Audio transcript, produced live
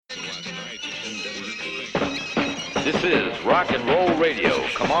This is Rock and Roll Radio.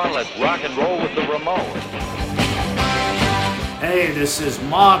 Come on, let's rock and roll with the Ramones. Hey, this is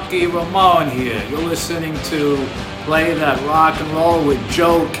Marky Ramone here. You're listening to Play That Rock and Roll with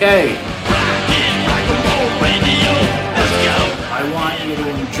Joe K. Rock and roll radio. Let's go. I want you to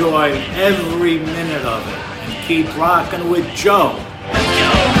enjoy every minute of it and keep rocking with Joe. Let's go.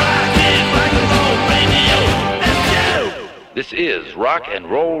 Rock and roll radio. Let's go. This is Rock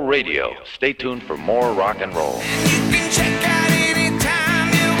and Roll Radio. Stay tuned for more rock and roll. You can check out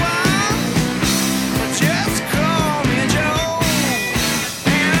anytime you want. But just call me Joe.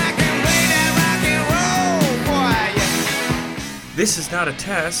 And I can play that rock and roll for you. This is not a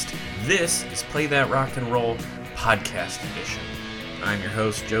test. This is Play That Rock and Roll Podcast Edition. I'm your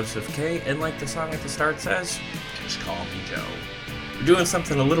host, Joseph K., and like the song at the start says, just call me Joe. We're doing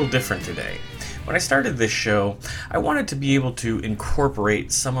something a little different today. When I started this show, I wanted to be able to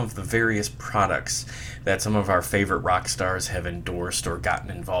incorporate some of the various products that some of our favorite rock stars have endorsed or gotten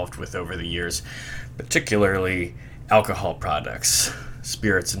involved with over the years, particularly alcohol products,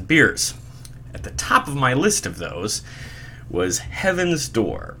 spirits, and beers. At the top of my list of those was Heaven's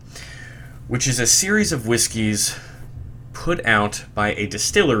Door, which is a series of whiskeys put out by a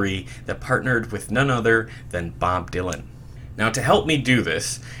distillery that partnered with none other than Bob Dylan. Now, to help me do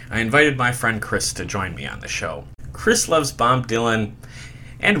this, I invited my friend Chris to join me on the show. Chris loves Bob Dylan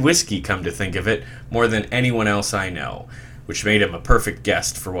and whiskey, come to think of it, more than anyone else I know, which made him a perfect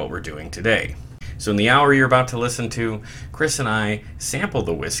guest for what we're doing today. So in the hour you're about to listen to, Chris and I sample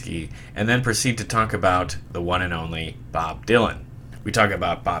the whiskey and then proceed to talk about the one and only Bob Dylan. We talk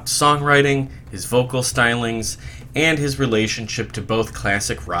about Bob's songwriting, his vocal stylings, and his relationship to both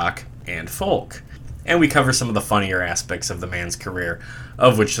classic rock and folk. And we cover some of the funnier aspects of the man's career,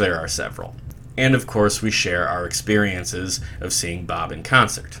 of which there are several. And of course, we share our experiences of seeing Bob in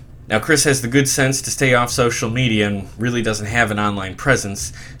concert. Now, Chris has the good sense to stay off social media and really doesn't have an online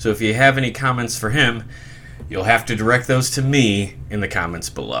presence, so if you have any comments for him, you'll have to direct those to me in the comments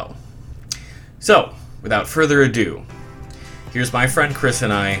below. So, without further ado, here's my friend Chris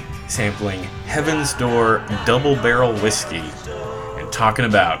and I sampling Heaven's Door Double Barrel Whiskey and talking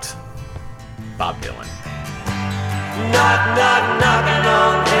about Bob Dylan. Knock, knock, knocking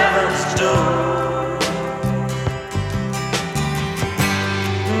on heaven's door.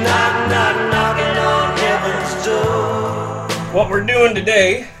 Knock, knock, knocking on heaven's door. What we're doing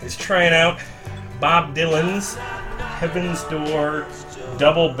today is trying out Bob Dylan's Heaven's Door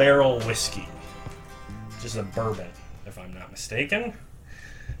Double Barrel Whiskey, which is a bourbon, if I'm not mistaken.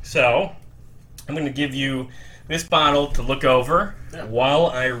 So, I'm going to give you this bottle to look over while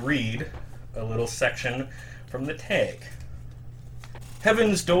I read a little section from the tag.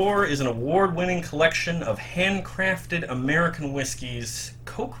 Heaven's Door is an award-winning collection of handcrafted American whiskeys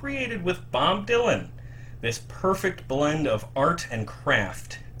co-created with Bob Dylan. This perfect blend of art and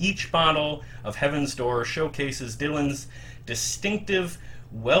craft. Each bottle of Heaven's Door showcases Dylan's distinctive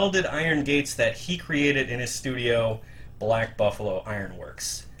welded iron gates that he created in his studio, Black Buffalo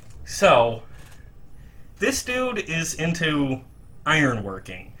Ironworks. So, this dude is into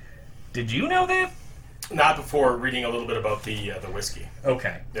ironworking. Did you know that? Not before reading a little bit about the whiskey.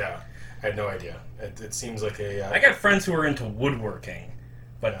 Okay. Yeah, I had no idea. It seems like a... I got friends who are into woodworking,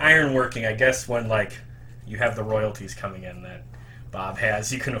 but ironworking, I guess when, like, you have the royalties coming in that Bob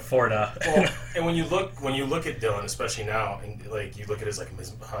has, you can afford a... Well, and when you look at Dylan, especially now, and like you look at his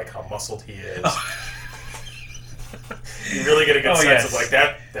how muscled he is, you really get a good sense of like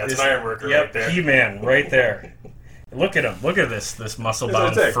that's an ironworker right there. He-Man right there. Look at him. Look at this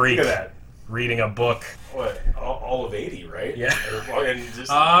muscle-bound freak Look at that. reading a book. What? All of 80, right? Yeah. And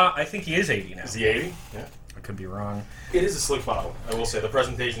just, I think he is 80 now. is he 80? Yeah. I could be wrong. It is a slick bottle, I will say. The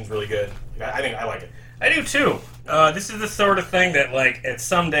presentation's really good. I think I like it. I do too. This is the sort of thing that, like, at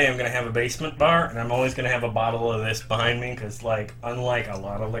someday I'm going to have a basement bar, and I'm always going to have a bottle of this behind me, because, like, unlike a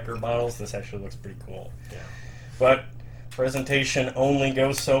lot of liquor bottles, this actually looks pretty cool. Yeah. But presentation only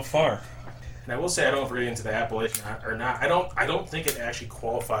goes so far. And I will say, I don't know if we're getting into the appellation or not. I don't think it actually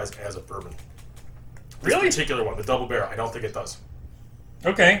qualifies as a bourbon. This Really? particular one, the double barrel, I don't think it does.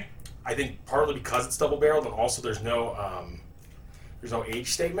 Okay. I think partly because it's double barreled, and also there's no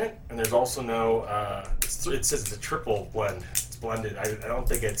age statement, and there's also no. It says it's a triple blend. It's blended. I don't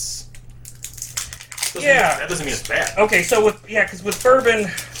think it's. That doesn't mean it's bad. Okay, so because with bourbon,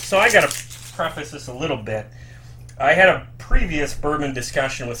 so I got to preface this a little bit. I had a previous bourbon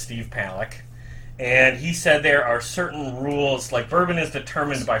discussion with Steve Palick, and he said there are certain rules, like bourbon is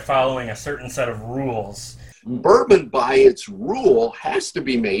determined by following a certain set of rules. Bourbon, by its rule, has to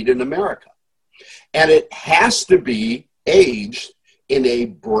be made in America. And it has to be aged in a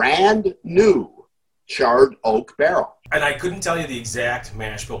brand new charred oak barrel. And I couldn't tell you the exact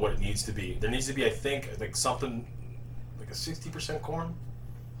mash bill, what it needs to be. There needs to be, I think, like something like a 60% corn.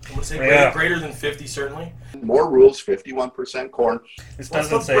 I'm going to say greater than 50, certainly. More rules, 51% corn. This Let's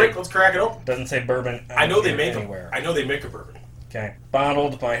doesn't let's crack it open. doesn't say bourbon. I know they make anywhere. them. I know they make a bourbon. Okay.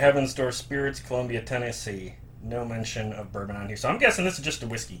 Bottled by Heaven's Door Spirits, Columbia, Tennessee. No mention of bourbon on here. So I'm guessing this is just a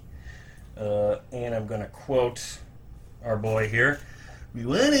whiskey. And I'm going to quote our boy here. We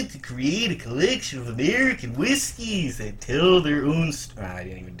wanted to create a collection of American whiskeys that tell their own I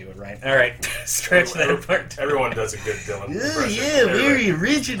didn't even do it right. All right. Scratch that apart. Everyone does a good Dylan. Oh, yeah, very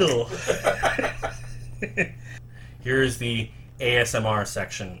original. Here's the ASMR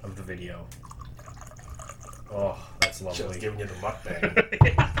section of the video. Oh, that's lovely. Just giving you the mukbang.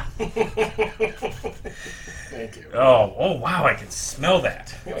 Thank you. Oh, wow, I can smell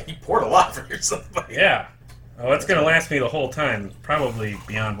that. You poured a lot for yourself. Buddy. Yeah. Oh, it's going to last me the whole time. Probably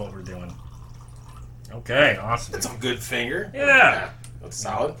beyond what we're doing. Okay, awesome. That's a good finger. Yeah. That's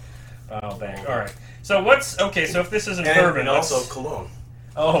solid. Oh, bang. All right. So so if this isn't And, bourbon, and also cologne.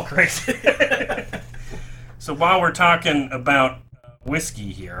 Oh, great. So while we're talking about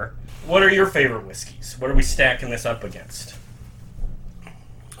whiskey here, what are your favorite whiskeys? What are we stacking this up against?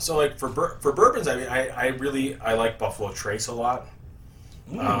 So, like, for bourbons, I mean, I like Buffalo Trace a lot.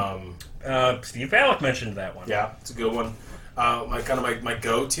 Steve Palick mentioned that one. Yeah, it's a good one. My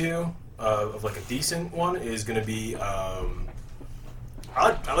go-to of like a decent one is going to be I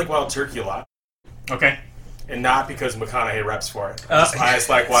like Wild Turkey a lot, Okay. and not because McConaughey reps for it. I just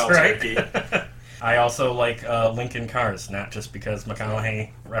like Wild That's Turkey. right. I also like Lincoln Cars, not just because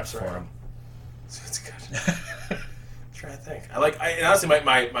McConaughey reps for him. It's good. Try to think. And honestly,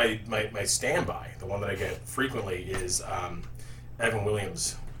 my standby, the one that I get frequently, is Evan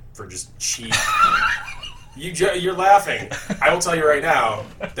Williams for just cheap. You're laughing. I will tell you right now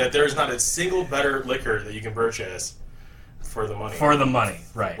that there's not a single better liquor that you can purchase for the money. For the money,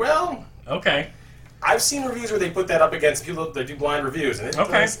 right. Well, Okay. I've seen reviews where they put that up against people that do blind reviews, and it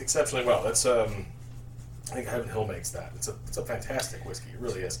does exceptionally well. That's I think Heaven Hill makes that. It's a fantastic whiskey. It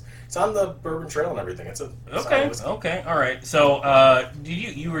really is. It's on the Bourbon Trail and everything. It's a solid whiskey. Okay, all right. So,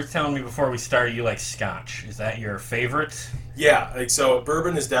 you were telling me before we started you like Scotch. Is that your favorite? Yeah, so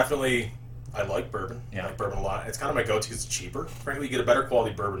bourbon is definitely. I like bourbon. Yeah. I like bourbon a lot. It's kind of my go-to because it's cheaper. Frankly, you get a better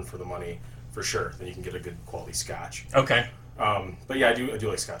quality bourbon for the money, for sure, than you can get a good quality Scotch. Okay. But yeah, I do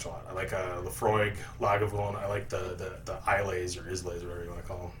like Scotch a lot. I like Lafroig, Lagavulin. I like the Islays or Isleys, whatever you want to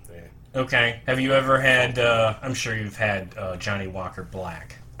call them. Okay. Have you ever had? I'm sure you've had Johnny Walker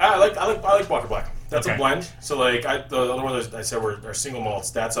Black. I like Walker Black. That's Okay. a blend. So like the other one that I said are single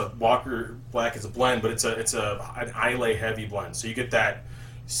malts. That's a Walker Black is a blend, but it's an Islay heavy blend. So you get that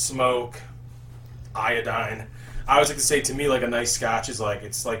smoke, iodine. I always like to say, to me, like a nice Scotch is like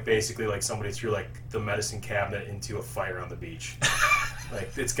it's like basically like somebody threw like the medicine cabinet into a fire on the beach.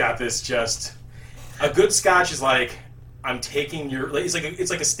 Like it's got this just a good Scotch is like I'm taking your it's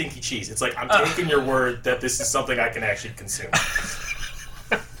like a stinky cheese. It's like I'm taking your word that this is something I can actually consume.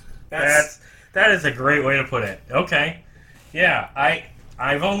 That is a great way to put it. Okay. Yeah,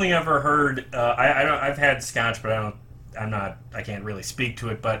 I've only ever heard I've had Scotch, but I can't really speak to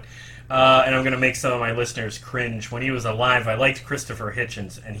it, but and I'm going to make some of my listeners cringe. When he was alive, I liked Christopher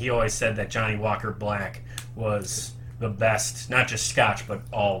Hitchens, and he always said that Johnny Walker Black was the best, not just Scotch, but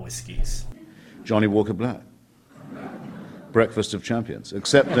all whiskeys. Johnny Walker Black. Breakfast of champions,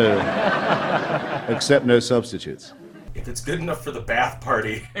 except no substitutes. If it's good enough for the bath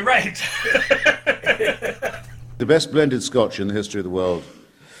party. Right. The best blended Scotch in the history of the world,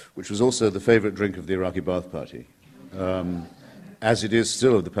 which was also the favorite drink of the Iraqi Ba'ath Party, as it is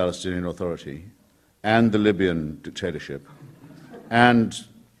still of the Palestinian Authority and the Libyan dictatorship and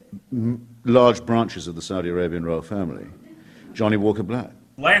large branches of the Saudi Arabian royal family, Johnny Walker Black.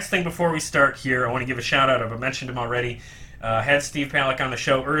 Last thing before we start here, I want to give a shout out. I've mentioned him already. Had Steve Palick on the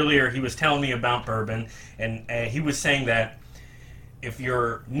show earlier. He was telling me about bourbon, and he was saying that if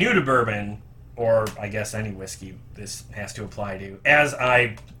you're new to bourbon, or I guess any whiskey this has to apply to, as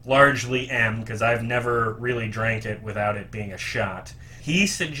I largely am, because I've never really drank it without it being a shot, he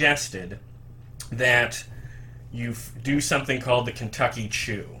suggested that you do something called the Kentucky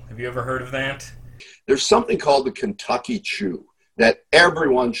Chew. Have you ever heard of that? There's something called the Kentucky Chew that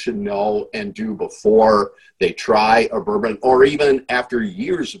everyone should know and do before they try a bourbon, or even after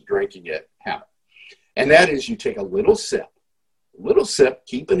years of drinking it, have it. And that is you take a little sip,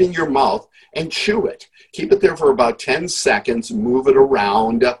 keep it in your mouth, and chew it. Keep it there for about 10 seconds, move it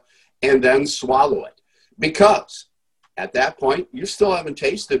around, and then swallow it. Because at that point, you still haven't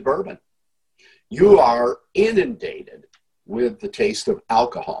tasted bourbon. You are inundated with the taste of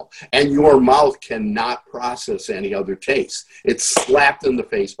alcohol, and your mouth cannot process any other taste. It's slapped in the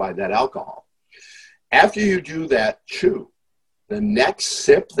face by that alcohol. After you do that chew, the next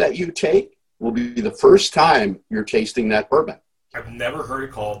sip that you take will be the first time you're tasting that bourbon. I've never heard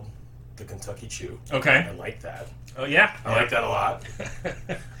it called the Kentucky Chew. Okay. I like that. Oh, yeah? I like that a lot.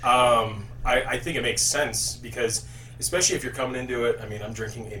 I think it makes sense because, especially if you're coming into it, I mean, I'm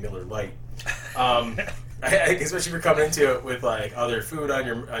drinking a Miller Lite. Especially if you're coming into it with like other food on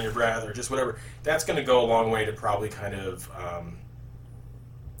your breath or just whatever, that's going to go a long way to probably kind of,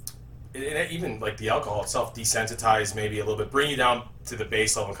 even like the alcohol itself, desensitize maybe a little bit, bring you down to the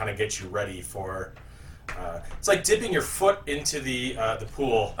base level and kind of get you ready for. It's like dipping your foot into the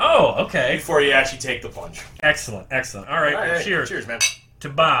pool. Oh, okay. Before you actually take the plunge. Excellent. All right, Hey, cheers. Cheers, man. To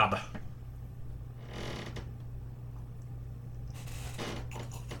Bob.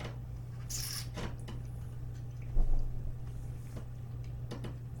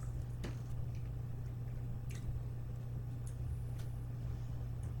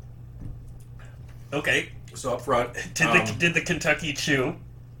 Okay. So up front, Did the Kentucky Chew?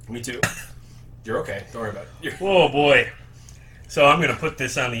 Me too. You're okay. Don't worry about it. Oh boy. So I'm gonna put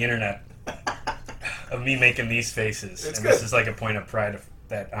this on the internet of me making these faces, It's and good. this is like a point of pride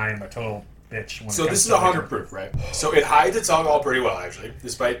that I am a total bitch. When So it comes this is to 100 liquor. proof, right? So it hides its alcohol pretty well, actually,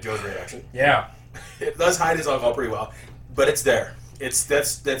 despite Joe's reaction. Yeah. It does hide its alcohol pretty well, but it's there.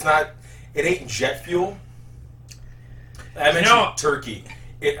 That's not. It ain't jet fuel. I mentioned turkey.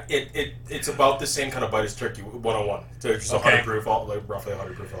 It's about the same kind of bite as turkey 101. So it's just 100 proof, roughly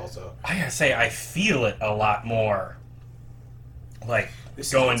 100 proof also. I gotta say, I feel it a lot more, like This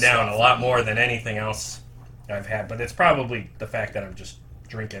is going good down stuff. a lot more than anything else I've had. But it's probably the fact that I'm just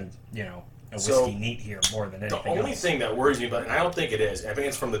drinking, a So, whiskey neat here more than anything The only else. thing that worries me about, and I don't think it is, I think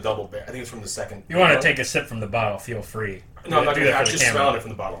it's from the double bear. I think it's from the second. You want to take a sip from the bottle? Feel free. No, I'm not Do gonna. that I'm for the just camera. smelling it from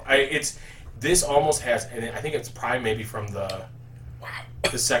the bottle. This almost has, and I think it's probably maybe from the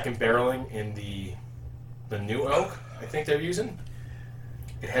second barreling in the new oak. I think they're using.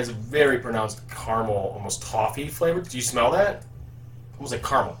 It has a very pronounced caramel, almost toffee flavor. Do you smell that? Almost like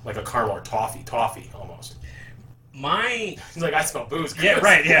caramel, like a caramel or toffee almost. My He's like, I smell booze. Yeah,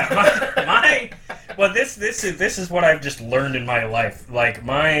 right. Yeah, well, this is what I've just learned in my life. Like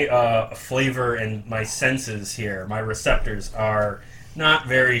my flavor and my senses here, my receptors are not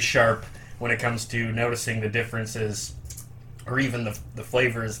very sharp when it comes to noticing the differences, or even the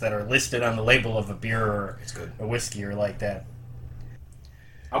flavors that are listed on the label of a beer or It's good. a whiskey or like that.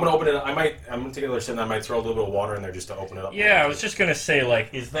 I'm gonna open it up. I'm gonna take another sip, and I might throw a little bit of water in there just to open it up. Yeah, I was just gonna say,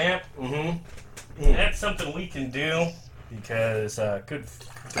 like, is that that's something we can do? Because could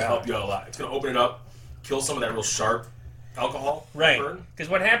It's gonna help you out a lot. It's gonna open it up, kill some of that real sharp alcohol. Right, burn. because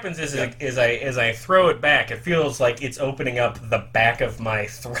what happens is, Yeah. as I throw it back, it feels like it's opening up the back of my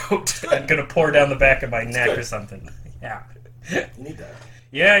throat and gonna pour down the back of my neck good. or something. Yeah, You need that.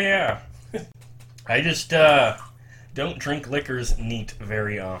 yeah. I just don't drink liquors neat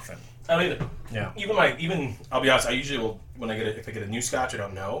very often. I don't either. Yeah, Even I'll be honest. I usually will when if I get a new scotch I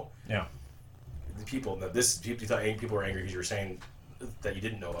don't know. yeah. People were angry because you were saying that you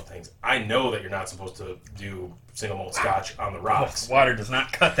didn't know about things. I know that you're not supposed to do single malt scotch on the rocks, Water does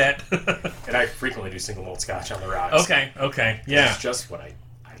not cut that. and I frequently do single malt scotch on the rocks. Okay, yeah. It's just what I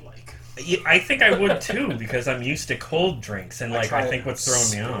like. Yeah, I think I would too because I'm used to cold drinks and try I it think what's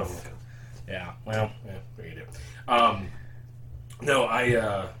throwing me still. off. Yeah, well, Yeah, what you do. No,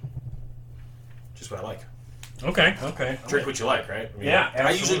 I just what I like. okay. Drink what you like, right? I mean, Yeah,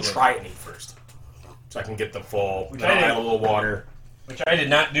 I usually absolutely. try it neat first, so I can get the full. Which Then I I'll did. add a little water. Which I did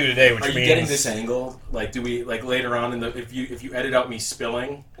not do today. Which Are you means getting this angle? Like, do we like later on in the if you edit out me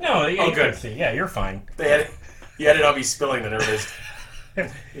spilling? No, you Oh, good. can see. Yeah, you're fine. You edit out me spilling, then everybody's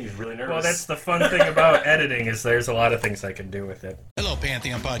he's really nervous. Well, that's the fun thing about editing is there's a lot of things I can do with it. Hello,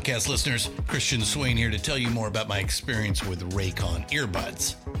 Pantheon Podcast listeners. Christian Swain here to tell you more about my experience with Raycon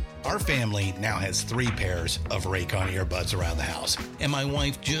earbuds. Our family now has 3 pairs of Raycon earbuds around the house, and my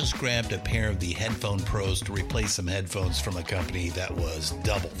wife just grabbed a pair of the Headphone Pros to replace some headphones from a company that was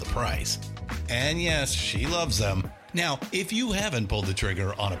double the price. And yes, she loves them. Now, if you haven't pulled the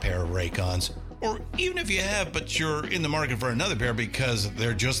trigger on a pair of Raycons, or even if you have, but you're in the market for another pair because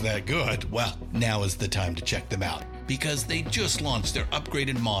they're just that good, well, now is the time to check them out because they just launched their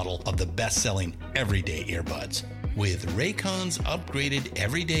upgraded model of the best-selling everyday earbuds. With Raycon's upgraded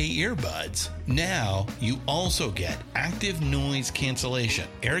everyday earbuds, now you also get active noise cancellation,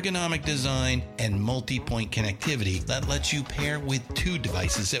 ergonomic design, and multi-point connectivity that lets you pair with 2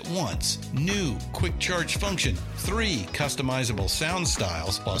 devices at once. New quick charge function, 3 customizable sound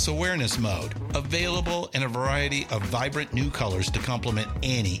styles, plus awareness mode. Available in a variety of vibrant new colors to complement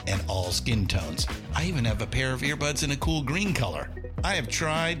any and all skin tones. I even have a pair of earbuds in a cool green color. I have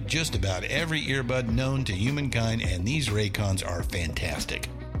tried just about every earbud known to humankind, and these Raycons are fantastic.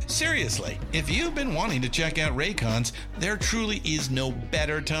 Seriously, if you've been wanting to check out Raycons, there truly is no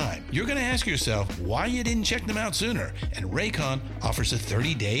better time. You're going to ask yourself why you didn't check them out sooner, and Raycon offers a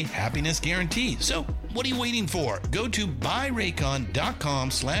 30-day happiness guarantee. So what are you waiting for? Go to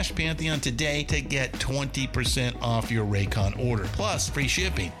buyraycon.com/Pantheon today to get 20% off your Raycon order, plus free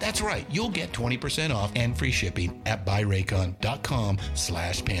shipping. That's right, you'll get 20% off and free shipping at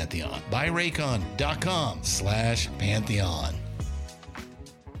buyraycon.com/Pantheon. buyraycon.com/Pantheon.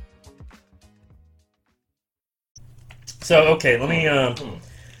 So, okay, let me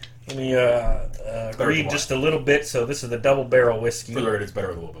read just a little bit. So this is the double barrel whiskey. For the record, it's better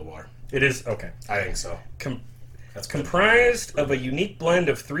with a little bit of water. It is? Okay. I think so. That's comprised of a unique blend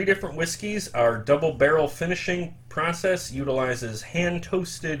of 3 different whiskeys. Our double barrel finishing process utilizes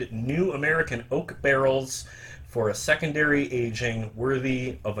hand-toasted new American oak barrels for a secondary aging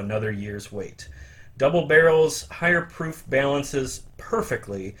worthy of another year's wait. Double barrels higher proof balances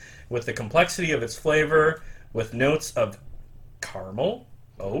perfectly with the complexity of its flavor, with notes of caramel,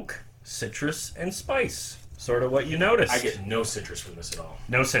 oak, citrus, and spice. Sort of what you noticed. I get no citrus from this at all.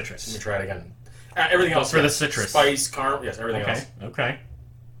 No citrus. Let me try it again. Everything else. For the citrus. Spice, caramel, yes, everything else. Okay.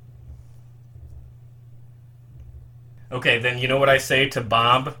 Okay, then you know what I say to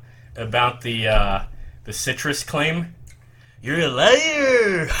Bob about the citrus claim? You're a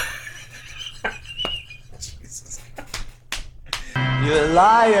liar! Jesus. You're a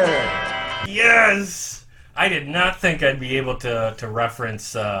liar. Yes! I did not think I'd be able to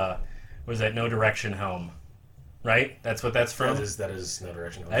reference, was that No Direction Home? Right? That's what that's from? That is No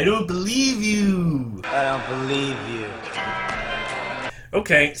Direction Home. I don't believe you! I don't believe you.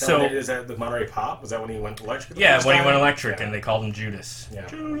 Okay, so... Is that the Monterey Pop? Was that when he went electric? Yeah, when he went electric, and they called him Judas. Yeah.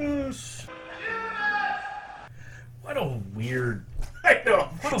 Judas! What a weird... I know.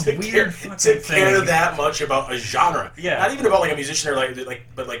 What a weird fucking to thing. care that much about a genre. Yeah. Not even about like a musician or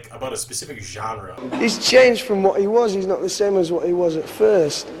but about a specific genre. He's changed from what he was. He's not the same as what he was at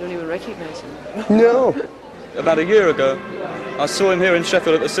first. You don't even recognize him. No. About a year ago, I saw him here in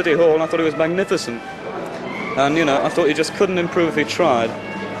Sheffield at the City Hall, and I thought he was magnificent. And, I thought he just couldn't improve if he tried.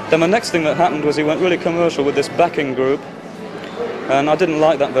 Then the next thing that happened was he went really commercial with this backing group, and I didn't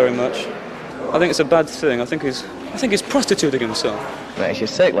like that very much. I think it's a bad thing. I think he's prostituting himself. Makes you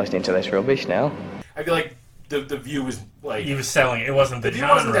sick listening to this rubbish now. I feel like the view was like... He was selling it. It wasn't the view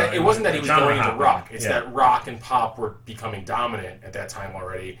genre. It wasn't that he was going into rock. It's Yeah. that rock and pop were becoming dominant at that time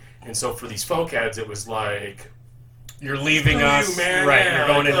already. And so for these folk heads, it was like... You're leaving Screw us. you, man. Right, Yeah, you're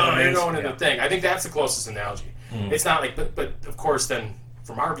going into the you're main... going into the thing. I think that's the closest analogy. It's not like... But of course, then,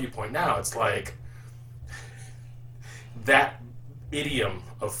 from our viewpoint now, it's like... That idiom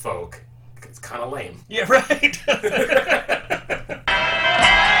of folk... It's kind of lame. Yeah, right.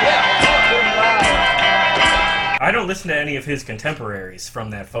 I don't listen to any of his contemporaries from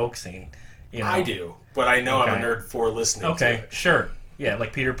that folk scene. I do, but I know Okay. I'm a nerd for listening to Okay, it. sure. Yeah,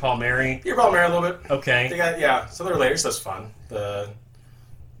 like Peter Paul Mary. Peter Paul Mary a little bit. Okay. They got, some of their later stuff's fun. The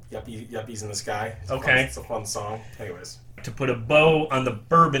Yuppies in the Sky. It's a fun song. Anyways. To put a bow on the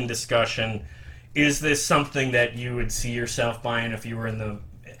bourbon discussion, is this something that you would see yourself buying if you were in the...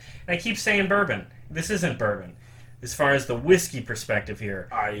 I keep saying bourbon. This isn't bourbon. As far as the whiskey perspective here,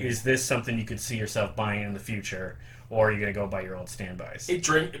 is this something you could see yourself buying in the future, or are you going to go by your old standbys?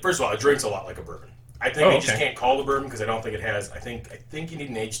 First of all, it drinks a lot like a bourbon. I think they just can't call it a bourbon because I don't think it has... I think you need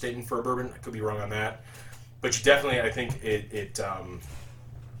an age statement for a bourbon. I could be wrong on that. But you definitely, I think it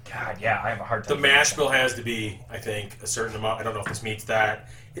God, yeah, I have a hard time. The mash bill has to be, I think, a certain amount. I don't know if this meets that.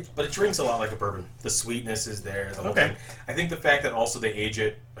 But it drinks a lot like a bourbon. The sweetness is there. The whole thing. I think the fact that also they age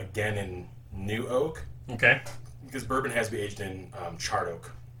it, again, in new oak. Okay. Because bourbon has to be aged in charred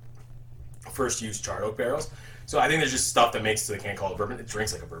oak. First use charred oak barrels. So I think there's just stuff that makes it so they can't call it bourbon. It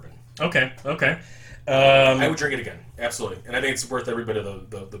drinks like a bourbon. Okay. I would drink it again. Absolutely. And I think it's worth every bit of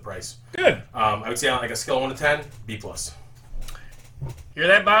the price. Good. I would say on like a scale of 1 to 10, B+. Hear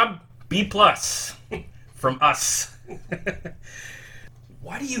that, Bob? B+ from us.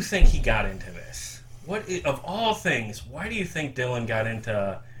 Why do you think he got into this? Of all things, why do you think Dylan got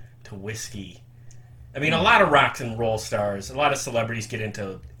into whiskey? I mean, a lot of rock and roll stars, a lot of celebrities get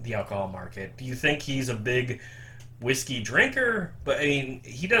into the alcohol market. Do you think he's a big whiskey drinker, but I mean,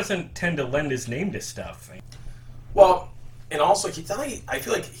 he doesn't tend to lend his name to stuff. Well, and also, I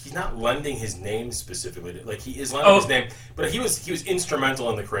feel like he's not lending his name specifically. Like, he is lending his name, but he was instrumental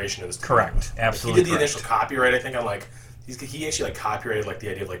in the creation of this. Correct, absolutely. He did the initial copyright, I think, on like he actually like copyrighted like the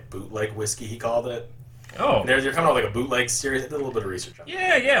idea of like bootleg whiskey. He called it. Oh, they're coming out with like a bootleg series. I did a little bit of research on it.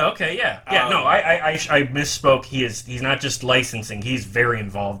 Yeah, okay, yeah. No, I misspoke. He's not just licensing. He's very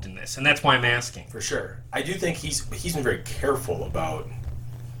involved in this, and that's why I'm asking. For sure, I do think he's been very careful about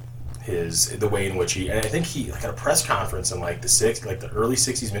the way in which and I think he like at a press conference in like the early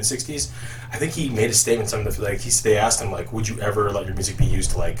 '60s, mid '60s, I think he made a statement something like they asked him like, would you ever let your music be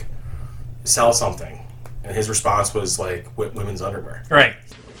used to like sell something, and his response was like women's underwear. Right.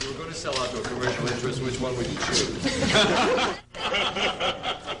 If you were going to sell out to a commercial interest, which one would you choose?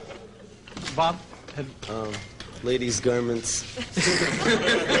 Bob, ladies' garments.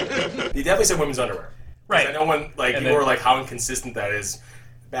 He definitely said women's underwear. Right. I know when like people were like how inconsistent that is.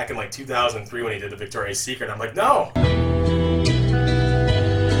 Back in like 2003 when he did the Victoria's Secret, I'm like, no.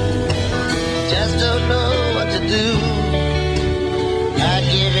 Just don't know what to do. I'd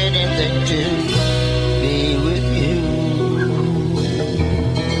give anything to be with you.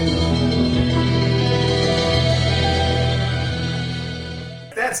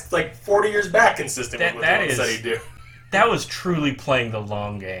 That's like 40 years back, consistent with what he said he'd do. That was truly playing the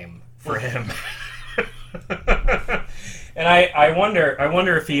long game for him. And I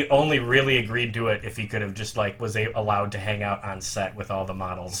wonder if he only really agreed to it if he could have just like was allowed to hang out on set with all the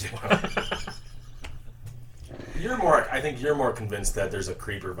models. I think you're more convinced that there's a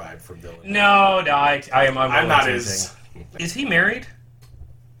creeper vibe from Dylan. No, I'm not as. Is he married?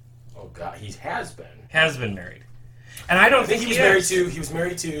 Oh God, he has been. Has been married, and I don't think he was married to. He was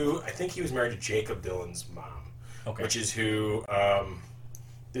married to. I think he was married to Jacob Dylan's mom. Okay. Which is who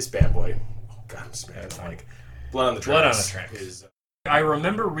this bad boy. Oh God, I'm scared. Like. Blood on the Tracks. I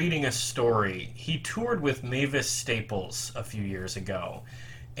remember reading a story. He toured with Mavis Staples a few years ago,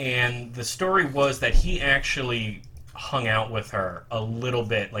 and the story was that he actually hung out with her a little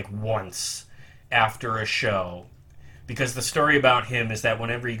bit, like once, after a show, because the story about him is that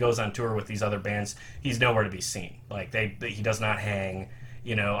whenever he goes on tour with these other bands, he's nowhere to be seen. Like he does not hang.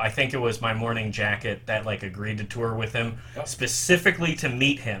 You know, I think it was My Morning Jacket that like agreed to tour with him specifically to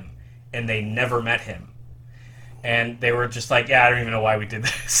meet him, and they never met him. And they were just like, yeah, I don't even know why we did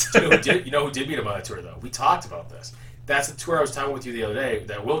this. You know who did meet him on that tour, though? We talked about this. That's the tour I was talking with you the other day,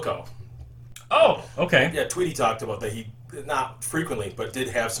 that Wilco. Oh, okay. Yeah, Tweety talked about that. He, not frequently, but did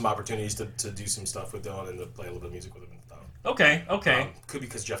have some opportunities to do some stuff with Dylan and to play a little bit of music with him and stuff. Okay. Could be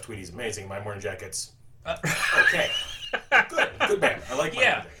because Jeff Tweedy's amazing. My Morning Jacket's okay. Good band. I like my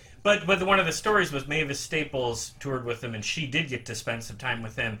music. But one of the stories was Mavis Staples toured with him, and she did get to spend some time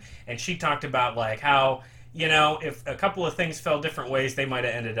with him, and she talked about like how, you know, if a couple of things fell different ways, they might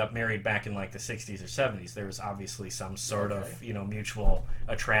have ended up married back in like the 60s or 70s. There was obviously some sort of, you know, mutual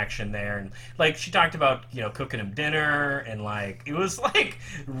attraction there. And like she talked about, you know, cooking him dinner, and like it was like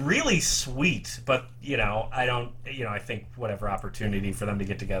really sweet. But, you know, I think whatever opportunity for them to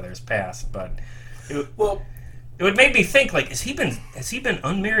get together has passed. But it would make me think, like, has he been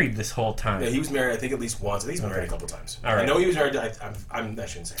unmarried this whole time? Yeah, he was married, I think, at least once. I think he's been married a couple times. All right. I know he was married. I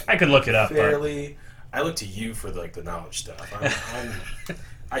shouldn't say. I could look it up. Fairly. I look to you for like the knowledge stuff.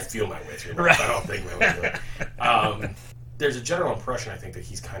 I feel my way through. Right. I don't think my way through it. There's a general impression, I think, that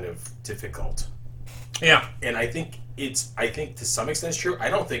he's kind of difficult. Yeah. And I think to some extent it's true. I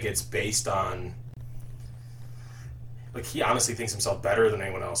don't think it's based on like he honestly thinks himself better than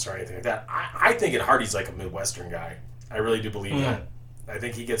anyone else or anything like that. I think at heart he's like a Midwestern guy. I really do believe that. I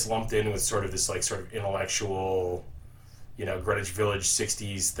think he gets lumped in with sort of this like sort of intellectual, you know, Greenwich Village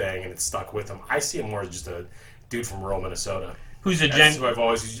 60s thing, and it's stuck with him. I see him more as just a dude from rural Minnesota. Who's That's who I've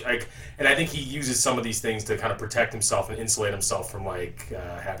always like, and I think he uses some of these things to kind of protect himself and insulate himself from like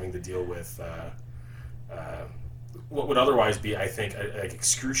having to deal with what would otherwise be, I think, like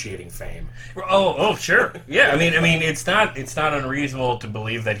excruciating fame. Oh, sure, yeah. I mean, it's not unreasonable to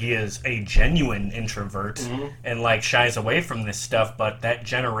believe that he is a genuine introvert and like shies away from this stuff. But that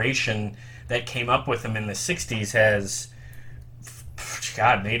generation that came up with him in the '60s has,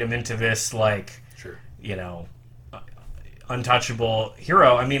 God, made him into this like, you know, untouchable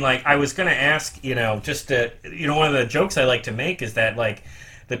hero. I mean, like, I was going to ask, you know, just to, you know, one of the jokes I like to make is that like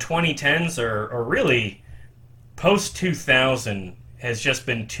the 2010s are really post 2000 has just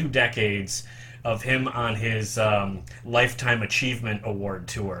been 2 decades of him on his Lifetime Achievement Award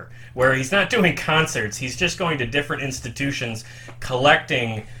tour, where he's not doing concerts, he's just going to different institutions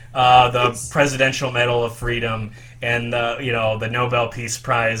collecting the Presidential Medal of Freedom and the Nobel Peace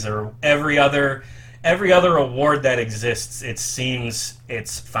Prize or every other every other award that exists, it seems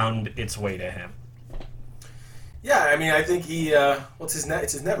it's found its way to him. Yeah, I mean, I think he. It's his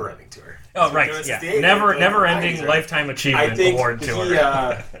never-ending tour. Oh, right. It's Yeah. the Never-ending Lifetime Achievement Award tour.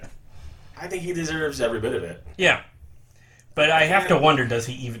 I think he deserves every bit of it. Yeah. But I have to wonder, does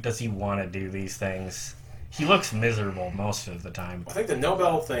he want to do these things? He looks miserable most of the time. I think the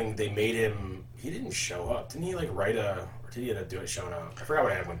Nobel thing, they made him. He didn't show up. Didn't he write or did he end up doing showing up? I forgot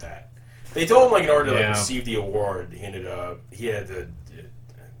what happened with that. They told him in order to receive the award, he had to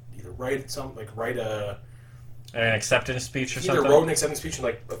either write an acceptance speech or he something. Either wrote an acceptance speech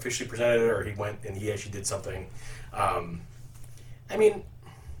and officially presented it, or he went and he actually did something. I mean,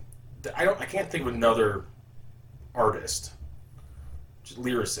 I can't think of another artist, just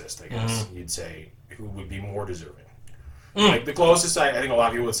lyricist, I guess you'd say, who would be more deserving. Like the closest, I think a lot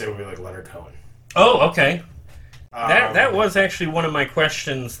of people would say would be like Leonard Cohen. Oh, okay. That was actually one of my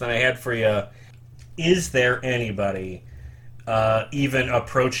questions that I had for you. Is there anybody even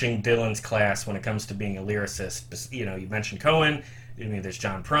approaching Dylan's class when it comes to being a lyricist? You know, you mentioned Cohen. I mean, there's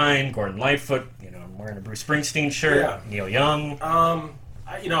John Prine, Gordon Lightfoot. You know, I'm wearing a Bruce Springsteen shirt. Yeah. Neil Young.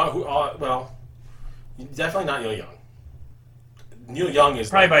 Definitely not Neil Young. Neil Young is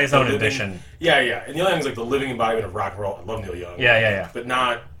probably by his own admission. Yeah. And Neil Young is like the living embodiment of rock and roll. I love Neil Young. Yeah. But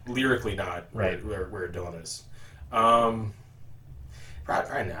not lyrically, not right where Dylan is. Probably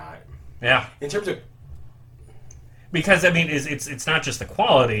not. Yeah. In terms of, because I mean, it's not just the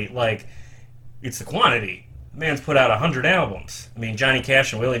quality, like it's the quantity. The man's put out 100 albums. I mean, Johnny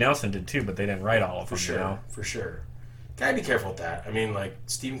Cash and Willie Nelson did too, but they didn't write all of them. For sure. Gotta be careful with that. I mean, like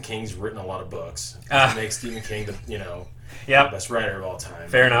Stephen King's written a lot of books. Makes Stephen King the best writer of all time.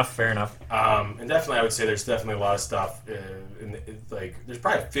 Fair enough. And definitely, I would say there's definitely a lot of stuff. There's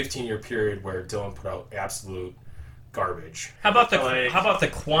probably a 15-year period where Dylan put out absolute garbage. How about the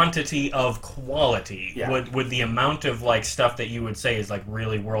quantity of quality? Yeah. Would the amount of stuff that you would say is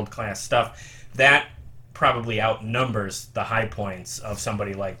really world class stuff that probably outnumbers the high points of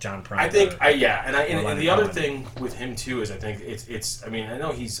somebody like John Prine? I think, and the other thing with him too is I think it's. I mean, I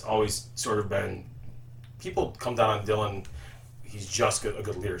know he's always sort of been. People come down on Dylan. He's just a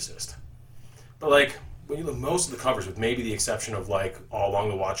good lyricist, but when you look most of the covers, with maybe the exception of All Along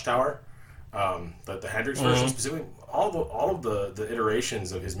the Watchtower, the Hendrix version specifically, all of the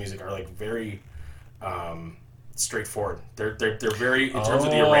iterations of his music are very straightforward. They're very, in terms of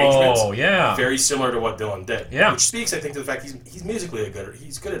the arrangements, very similar to what Dylan did. Yeah. Which speaks, I think, to the fact he's musically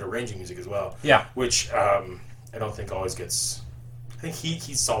he's good at arranging music as well. Yeah. Which I don't think always gets. I think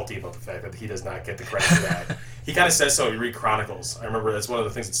he's salty about the fact that he does not get the credit for that. He kind of says so. You read Chronicles. I remember that's one of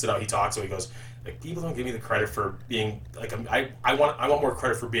the things that stood out. He talks, so he goes, people don't give me the credit for being I want more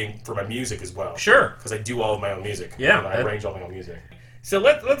credit for my music as well. Sure. Because I do all of my own music. Yeah. And I arrange all my own music. So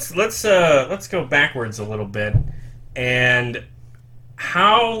let's go backwards a little bit. And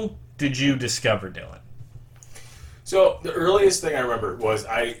how did you discover Dylan? So the earliest thing I remember was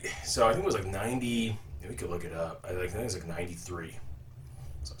I think it was 90. We could look it up. I think it was 93.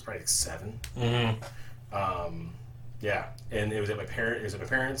 So it's probably 7. Mm-hmm. Yeah, and it was at my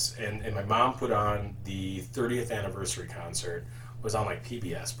parents, and my mom put on the 30th anniversary concert. It was on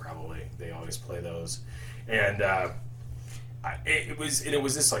PBS probably. They always play those, and it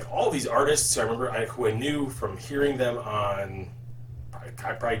was this all these artists I remember who I knew from hearing them on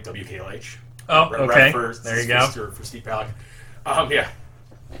probably WKLH. Oh, okay. There you go. For Steve Palick.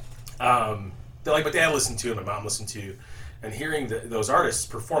 But Dad listened to and my mom listened to, and hearing those artists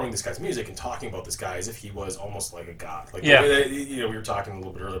performing this guy's music and talking about this guy as if he was almost like a god. We were talking a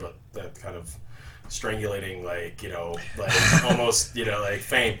little bit earlier about that kind of strangulating, almost,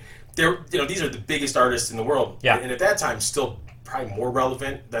 fame. These are the biggest artists in the world. Yeah. And at that time, still probably more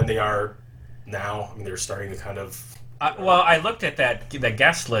relevant than they are now. I mean, they're starting to kind of. I looked at the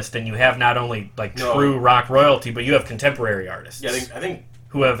guest list, and you have not only true rock royalty, but you have contemporary artists. Yeah, I think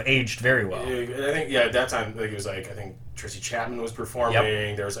who have aged very well. I think at that time it was I think Tracy Chapman was performing.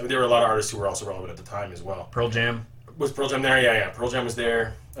 Yep. There were a lot of artists who were also relevant at the time as well. Pearl Jam. Was Pearl Jam there? Yeah. Pearl Jam was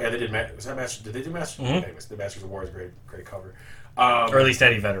there. Oh, yeah, they did. Was that Master? Did they do Master? Mm-hmm. Anyways, the Masters of War is a great cover. Or at least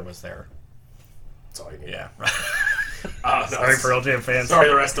Eddie Vedder was there. That's all you need. Yeah. Sorry, Pearl Jam fans. Sorry,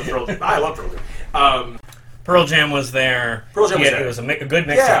 the rest of Pearl Jam. I love Pearl Jam. Pearl Jam was there. Pearl Jam was there. It was a good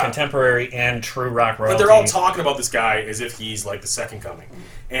mix of contemporary and true rock royalty. But they're all talking about this guy as if he's the second coming.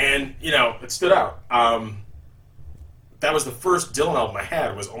 And, it stood out. That was the first Dylan album I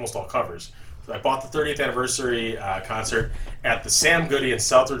had, was almost all covers. So I bought the 30th anniversary concert at the Sam Goody in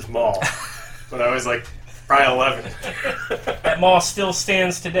Southridge Mall when I was probably 11. That mall still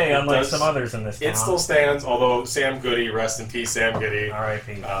stands today, unlike some others in this town. It still stands, although Sam Goody, rest in peace, Sam Goody.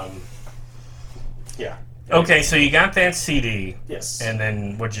 R.I.P. Yeah. Okay, so you got that CD. Yes. And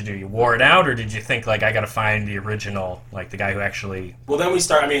then what'd you do? You wore it out, or did you think, like, I got to find the original, like the guy who actually... Well, then we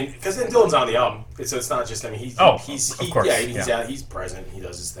start, I mean, because then Dylan's on the album, so it's not just, I mean, he's of course, he's present, he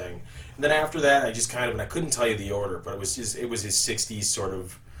does his thing. And then after that, I just kind of, and I couldn't tell you the order, but it was his 60s sort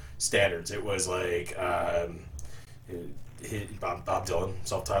of standards. It was like, Bob Dylan,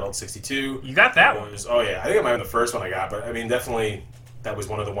 self-titled, 62. You got that one? Oh, yeah. I think it might have been the first one I got, but, I mean, definitely, that was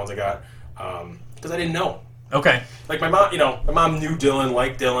one of the ones I got, because I didn't know. Okay. Like, my mom knew Dylan,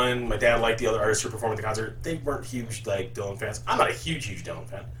 liked Dylan, my dad liked the other artists who performed at the concert. They weren't huge, like, Dylan fans. I'm not a huge Dylan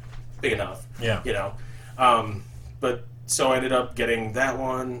fan. Big enough. Yeah. You know? But, so I ended up getting that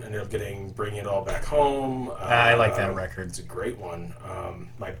one, ended up Bringing It All Back Home. I like that record. It's a great one.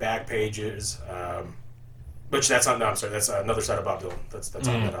 My Back Pages, which that's not, no, I'm sorry, that's Another Side of Bob Dylan. That's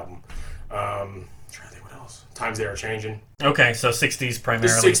on that album. I'm trying to think what else. Times They Are Changing. Okay, so 60s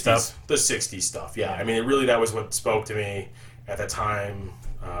primarily stuff. The 60s stuff, yeah. I mean, it really, that was what spoke to me at the time,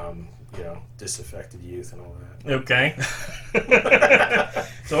 you know, disaffected youth and all that. Okay.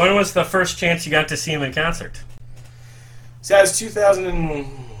 So when was the first chance you got to see him in concert? So that was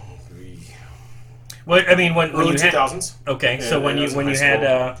 2003. What I mean, when early you had 2000s. Okay, Yeah, so when you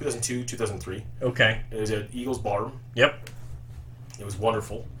had 2002, 2003. Okay. It was at Eagles Ballroom. Yep. It was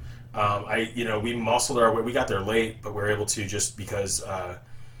wonderful. We muscled our way. We got there late, but we were able to just because.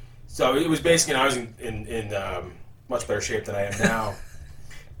 So it was basically, I was in much better shape than I am now,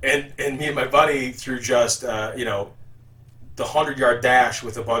 and me and my buddy through just the 100-yard dash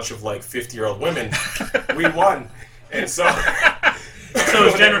with a bunch of like 50-year-old women, we won, and so. So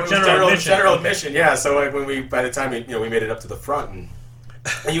it was general admission. Yeah. So like by the time we made it up to the front,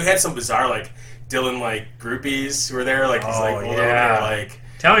 and you had some bizarre like Dylan like groupies who were there, like these like older women, like.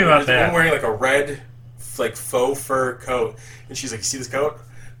 Tell me about that. One wearing like a red, like faux fur coat, and she's like, "You see this coat?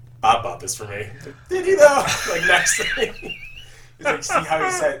 Bob bought this for me." Like, did he though? Like next thing, he's like, "See how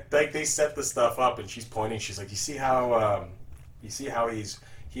he set? Like they set the stuff up," and she's pointing. She's like, "You see how he's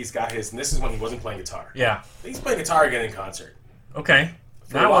got his?" And this is when he wasn't playing guitar. Yeah, he's playing guitar again in concert. Okay.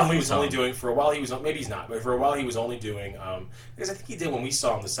 For a while he was only doing. For a while he was maybe he's not, but for a while he was only doing. Because I think he did when we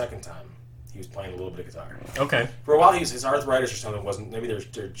saw him the second time. He was playing a little bit of guitar. Okay. For a while, his arthritis or something wasn't. Maybe they're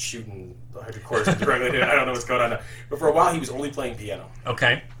shooting 100 chords directly. I don't know what's going on now. But for a while, he was only playing piano.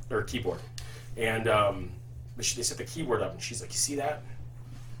 Okay. Or keyboard. And they set the keyboard up, and she's like, "You see that?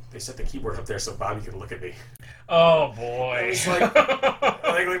 They set the keyboard up there so Bobby could look at me." Oh boy. It's like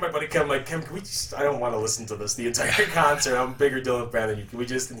my buddy Kim, like, "Kim, can we just? I don't want to listen to this the entire concert. I'm a bigger Dylan fan than you. Can we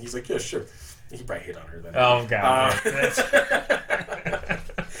just?" And he's like, "Yeah, sure." He probably hit on her then. Oh god.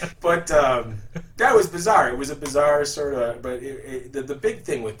 But that was bizarre. It was a bizarre sort of. But the big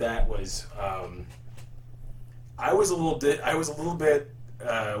thing with that was I was a little bit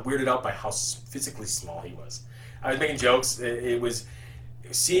weirded out by how physically small he was. I was making jokes. It was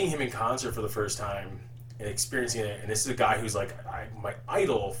seeing him in concert for the first time and experiencing it. And this is a guy who's like my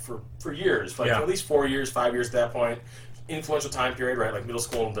idol for years, for at least 4 years, 5 years at that point. Influential time period, right? Like middle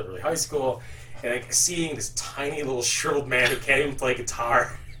school and early high school. And like seeing this tiny little shriveled man who can't even play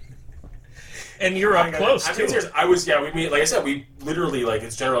guitar. And you're up close, too. Serious. Like I said, we literally, like,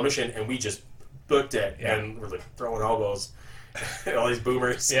 it's general admission, and we just booked it, and we're, like, throwing elbows at all these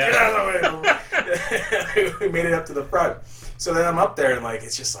boomers. Yeah. Get out of the way. We made it up to the front. So then I'm up there, and, like,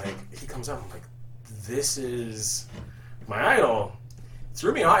 it's just, like, he comes up, I'm like, this is my idol. It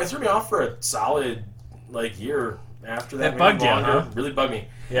threw me off for a solid, like, year after that. That bugged you, huh? Really bugged me.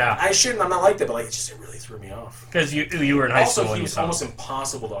 Yeah. I'm not like that, but, like, it really threw me off. Because you were in high school when he you was saw almost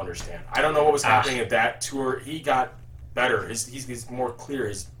impossible to understand. I don't know what was happening at that tour. He got better. He's more clear,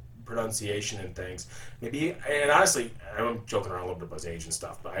 his pronunciation and things. Maybe, and honestly, I'm joking around a little bit about his age and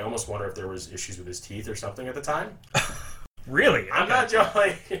stuff, but I almost wonder if there was issues with his teeth or something at the time. Really? I'm not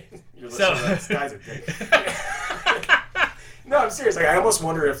joking. You're listening to this guy's a dick. No, I'm serious. Like, I almost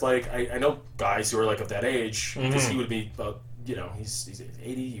wonder if, like, I know guys who are, like, of that age, because he would be about, he's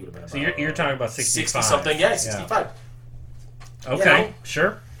 80, he would have been about... So you're talking about 65. 60-something, yeah, 65. Okay,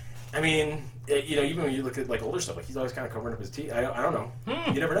 sure. I mean, even when you look at, like, older stuff, like, he's always kind of covering up his teeth. I don't know.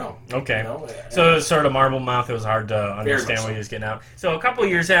 You never know. Okay. So it was sort of marble mouth. It was hard to understand what he was getting out. So a couple of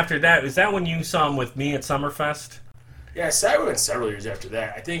years after that, is that when you saw him with me at Summerfest? Yeah, I went several years after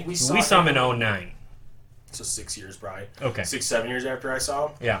that. I think we saw him in 2009. So 6 years, probably. Okay. 6-7 years after I saw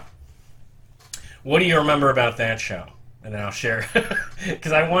him. Yeah. What do you remember about that show? And then I'll share,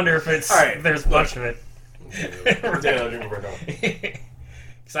 because I wonder if there's much of it.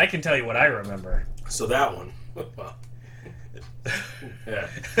 Because I can tell you what I remember. So that one. Yeah.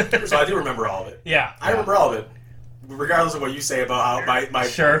 So I do remember all of it. Yeah. I remember all of it. regardless of what you say about how my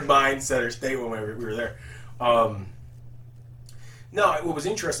mindset or state when we were there. No, what was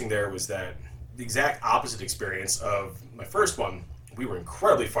interesting there was that the exact opposite experience of my first one. We were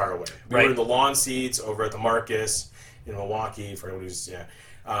incredibly far away. We were in the lawn seats over at the Marcus in Milwaukee. For anyone who's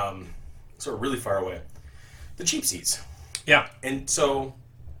sort of really far away. The cheap seats. Yeah. And so,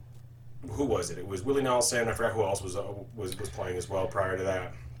 who was it? It was Willie Nelson. I forgot who else was playing as well prior to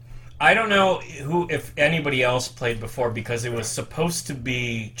that. I don't know if anybody else played before because it was supposed to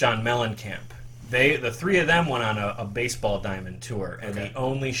be John Mellencamp. The three of them went on a baseball diamond tour, and the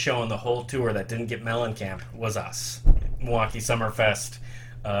only show on the whole tour that didn't get Mellencamp was us, Milwaukee Summerfest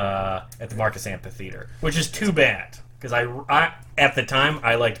at the Marcus Amphitheater, which is too bad because I at the time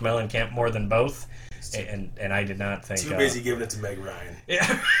I liked Mellencamp more than both, and I did not think too busy giving it to Meg Ryan.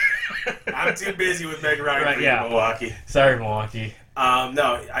 Yeah, I'm too busy with Meg Ryan for Milwaukee. Sorry, Milwaukee.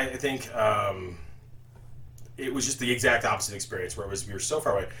 No, I think it was just the exact opposite experience where we were so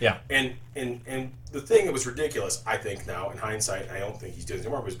far away. Yeah. And the thing that was ridiculous, I think now in hindsight, I don't think he's doing it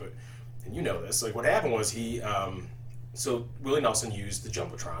anymore, but and you know this, like what happened was he so Willie Nelson used the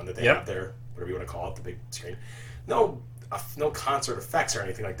Jumbotron that they have there, whatever you want to call it, the big screen. No concert effects or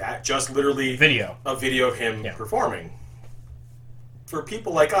anything like that, just literally a video of him performing. For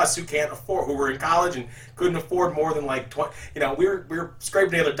people like us who can't afford, who were in college and couldn't afford more than like 20, we were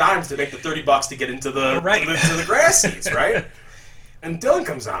scraping together dimes to make the $30 to get into the to the grass seats, right? And Dylan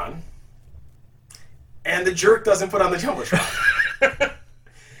comes on, and the jerk doesn't put on the Jumbotron.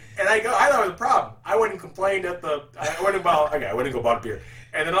 And I thought it was a problem. I went and complained I went and bought a beer,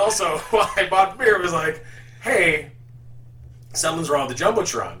 and then also while I bought beer, it was like, hey, something's wrong with the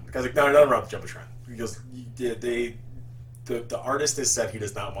Jumbotron. The guy's like, no, nothing wrong with the Jumbotron. Because the artist has said he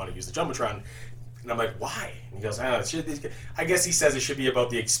does not want to use the Jumbotron. And I'm like, why? And he goes, I guess he says it should be about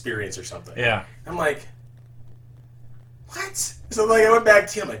the experience or something. Yeah. I'm like, what? So like I went back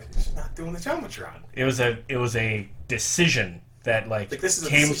to him like, he's not doing the Jumbotron. It was a decision that this is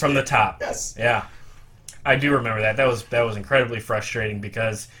came from the top. Yes. Yeah. I do remember that. That was incredibly frustrating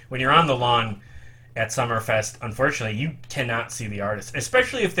because when you're on the lawn at Summerfest, unfortunately, you cannot see the artist,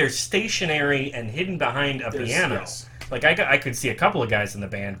 especially if they're stationary and hidden behind a piano. Yes. Like I could see a couple of guys in the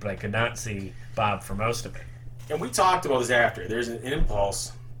band, but I could not see Bob for most of it. And we talked about this after. There's an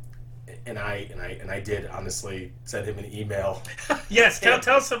impulse, and I did honestly send him an email. Yes, tell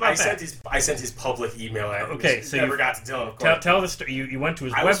us about that. I sent his public email. Okay, so never got to Dylan. Of course. Tell the story. You went to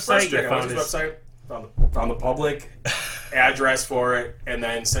his website. I was frustrated. I went to his website, found the public address for it, and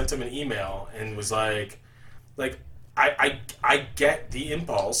then sent him an email and was like I get the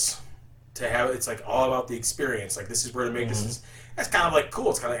impulse to have it's like all about the experience. Like this is where to make this. That's kind of like cool.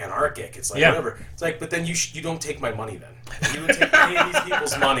 It's kind of anarchic. It's like whatever. It's like, but then you don't take my money then. You don't take any of these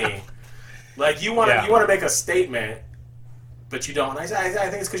people's money. Like you want to make a statement, but you don't. I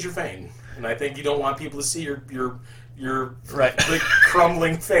think it's because you're vain, and I think you don't want people to see your like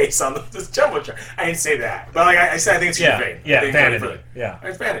crumbling face on this Jumbotron. I didn't say that, but like I said, I think it's your vain. Yeah, vanity. Yeah,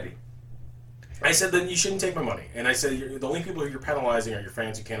 it's vanity. I said then you shouldn't take my money, and I said the only people who you're penalizing are your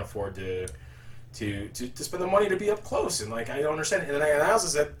fans who can't afford to spend the money to be up close, and like I don't understand it. And I also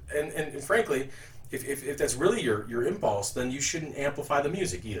said, and frankly, if that's really your impulse, then you shouldn't amplify the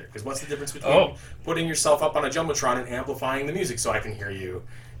music either. Because what's the difference between putting yourself up on a Jumbotron and amplifying the music so I can hear you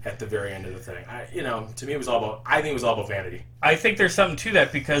at the very end of the thing? To me, I think it was all about vanity. I think there's something to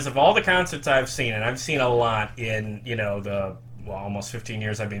that because of all the concerts I've seen, and I've seen a lot in almost 15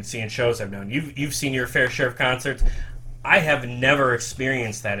 years I've been seeing shows I've known. You've seen your fair share of concerts. I have never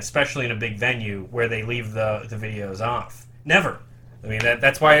experienced that, especially in a big venue where they leave the videos off. Never. I mean,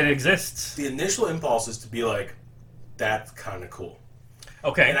 that's why it exists. The initial impulse is to be like, that's kind of cool.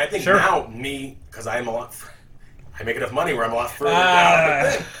 Okay, and I think now, because I make enough money where I'm a lot further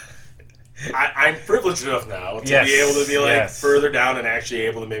down. But I'm privileged enough now to be able to be further down and actually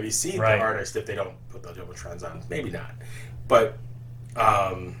able to maybe see the artist if they don't put the Jumbotrons on. Maybe not. But,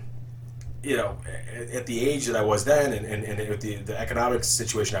 at the age that I was then and with the economic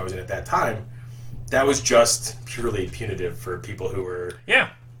situation I was in at that time, that was just purely punitive for people who were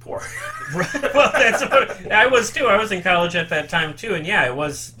poor. Well, that's what I was too. I was in college at that time too, and it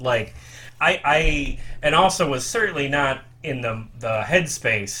was like I also was certainly not in the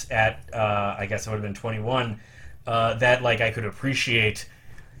headspace at I guess I would have been 21 that like I could appreciate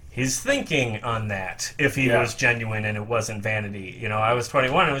his thinking on that if he was genuine and it wasn't vanity. I was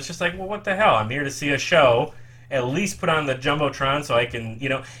 21 and it was just like, well, what the hell? I'm here to see a show. At least put on the Jumbotron so I can,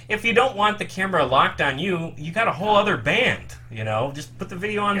 if you don't want the camera locked on you, you got a whole other band, just put the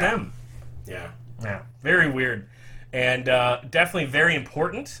video on them. Yeah. Yeah. Very weird. And definitely very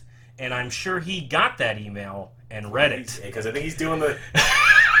important. and I'm sure he got that email and read it. Because I think he's doing the...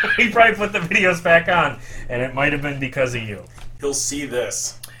 He probably put the videos back on, and it might have been because of you. He'll see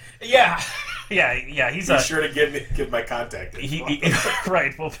this. Yeah. He's Be sure to give my contact.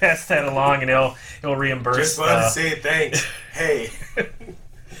 Right, we'll pass that along, and he'll reimburse. Just wanted to say thanks. Hey.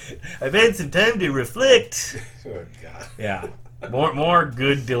 I've had some time to reflect. Oh, God. Yeah. More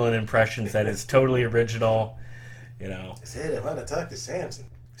good Dylan impressions that is totally original, you know. I said I want to talk to Samson.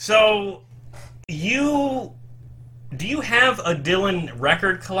 So, do you have a Dylan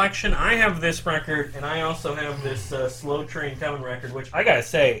record collection? I have this record, and I also have this Slow Train Coming record, which I gotta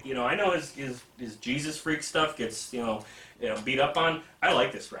say, you know, I know his Jesus Freak stuff gets, you know, beat up on. I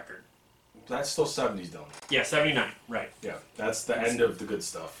like this record. That's still 70s, Dylan. Yeah, 79, right. Yeah, that's the end of the good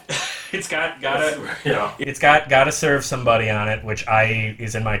stuff. It's gotta serve somebody on it, which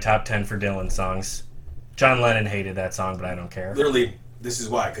is in my top 10 for Dylan songs. John Lennon hated that song, but I don't care. Literally, this is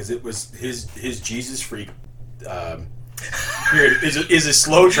why, because it was his Jesus Freak period is a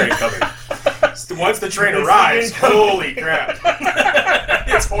slow train coming. Once the train arrives, holy crap!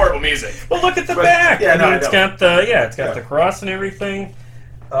 It's horrible music. Well, look at the back. Yeah, no, it's got the cross and everything.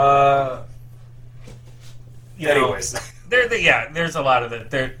 Anyways, there's a lot of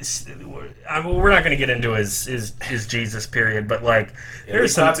it. We're not going to get into his Jesus period, but like,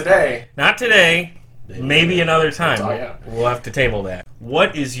 there's some, not today. Not today. Maybe another time. Oh, yeah. We'll have to table that.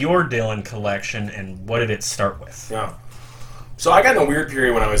 What is your Dylan collection, and what did it start with? Yeah. So I got in a weird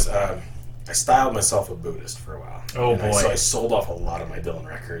period when I was, I styled myself a Buddhist for a while. Oh, boy. So I sold off a lot of my Dylan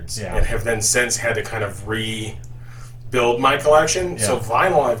records. Yeah. And have then since had to kind of rebuild my collection. Yeah. So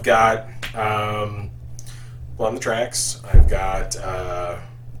vinyl, I've got Blood on the Tracks. I've got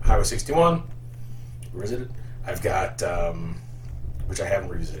Highway 61. Revisited. I've got, which I haven't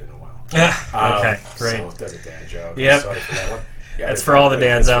revisited in a while. Okay, great. So that's a dad joke. Yep. Sorry for that one. Yeah, that's for all the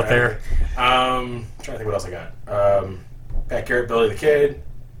dads out there. I'm trying to think what else I got. Pat Garrett, Billy the Kid.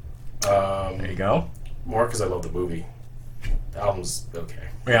 There you go. More because I love the movie. The album's okay.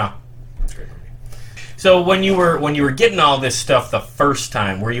 Yeah. It's a great movie. So when you were getting all this stuff the first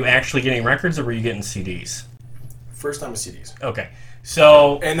time, were you actually getting records or were you getting CDs? First time with CDs. Okay.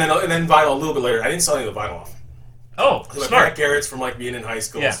 So and then vinyl a little bit later. I didn't sell any of the vinyl off. Oh, like smart. Pat Garrett's from like being in high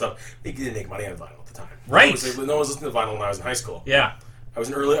school Yeah. and stuff. They didn't make money on vinyl at the time. Right. No one was listening to vinyl when I was in high school. Yeah. I was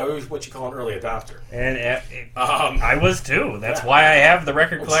what you call an early adopter. And I was too. That's why I have the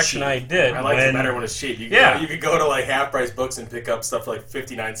record collection cheap. I did. I liked it better when it's cheap. You could go to like half price books and pick up stuff for like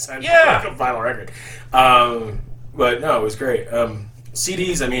 59 cents. Yeah. Like a vinyl record. But no, it was great.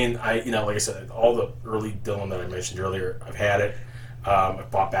 CDs. I mean, like I said, all the early Dylan that I mentioned earlier, I've had it. I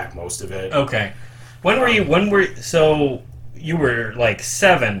bought back most of it. Okay. So you were like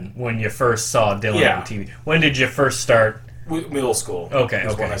 7 when you first saw Dylan on TV. When did you first start? Middle school. Okay.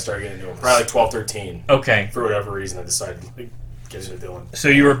 Was when I started getting into him. Probably like 12, 13. Okay. For whatever reason, I decided to get into Dylan. So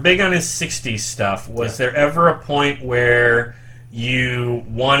you were big on his 60s stuff. Was there ever a point where you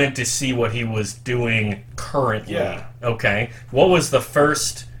wanted to see what he was doing currently? Yeah. Okay. What was the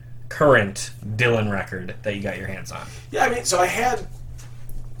first current Dylan record that you got your hands on? Yeah, I mean, so I had...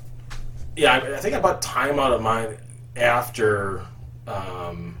 Yeah, I think I bought Time Out of Mine after,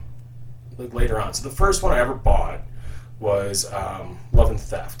 like later on. So the first one I ever bought was Love and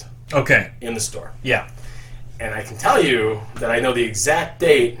Theft. Okay. In the store. Yeah. And I can tell you that I know the exact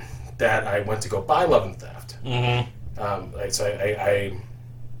date that I went to go buy Love and Theft. Mm-hmm. So I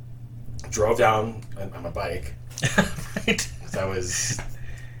drove down on my bike. Right. I was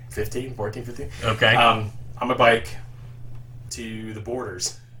 15. Okay. On my bike to the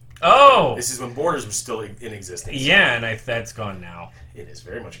Borders. Oh! This is when Borders was still in existence. Yeah, and that's gone now. It is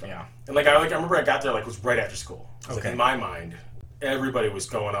very much gone. Yeah. And I remember I got there it was right after school. Okay. Like in my mind, everybody was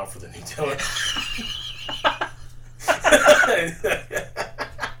going out for the new Dylan.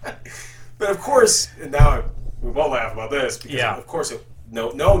 But of course, and now we won't laugh about this because of course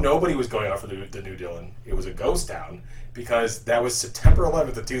nobody was going out for the new Dylan. It was a ghost town because that was September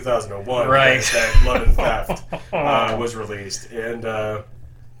 11th of 2001. Right. That Love and Theft was released, and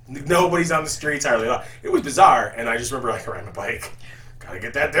nobody's on the streets hardly. It was bizarre, and I just remember riding my bike. Gotta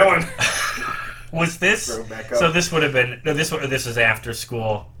get that Dylan. Was this? So this would have been this was after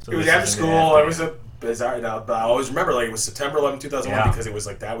school. So it was after school. It was a bizarre. But I always remember it was September 11, 2001 because it was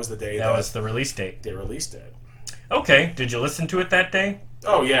that was the day that was the release date. They released it. Okay. Did you listen to it that day?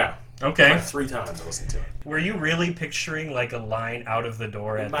 Oh yeah. Okay. Like 3 times I listened to it. Were you really picturing like a line out of the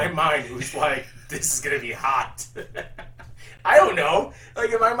door? In my mind, it was like, this is gonna be hot. I don't know.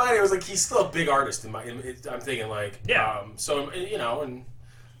 Like in my mind, it was like he's still a big artist. I'm thinking like, so and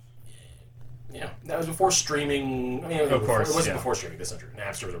Yeah, that was before streaming. I mean, Of course, it wasn't before streaming.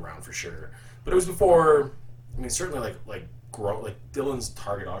 Napster was around for sure, but it was before. I mean, certainly like Dylan's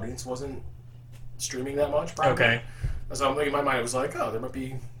target audience wasn't streaming that much. Probably. Okay. So I'm in my mind, it was like, oh, there might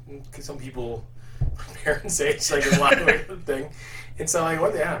be some people, my parents' age, like a lot of thing. And so like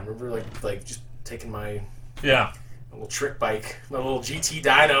one day, I remember like just taking my little trick bike, my little GT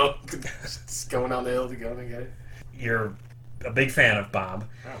dyno, just going down the hill to go and get it. You're a big fan of Bob.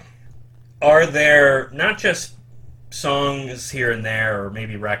 Oh. Are there not just songs here and there, or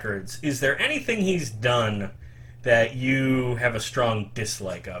maybe records? Is there anything he's done that you have a strong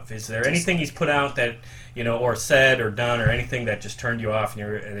dislike of? Is there anything he's put out that, or said or done, or anything that just turned you off and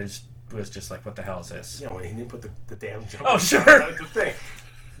it was just like, what the hell is this? When he didn't put the damn jump. Oh, sure. That's the thing.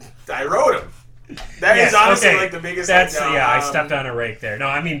 I wrote him. That is honestly like the biggest. That's I stepped on a rake there. No,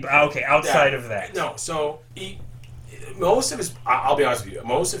 I mean, okay, outside of that. No, so most of his, I'll be honest with you,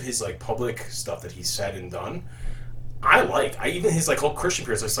 most of his like public stuff that he's said and done, I like. Even his like whole Christian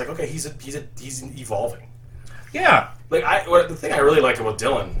period. So it's like, okay, he's evolving. Yeah. Like the thing I really like about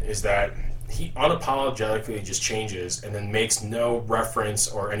Dylan is that he unapologetically just changes and then makes no reference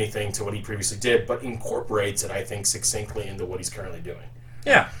or anything to what he previously did, but incorporates it, I think, succinctly into what he's currently doing.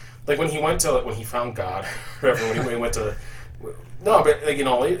 Yeah. Like when he found God, whatever, when he went to, no, but like in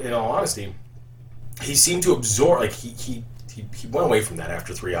all honesty, he seemed to absorb. Like he went away from that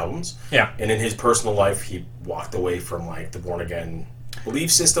after 3 albums. Yeah. And in his personal life, he walked away from like the born again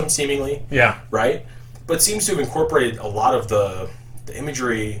belief system, seemingly. Yeah. Right. But seems to have incorporated a lot of the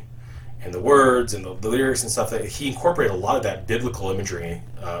imagery and the words and the lyrics and stuff. That he incorporated a lot of that biblical imagery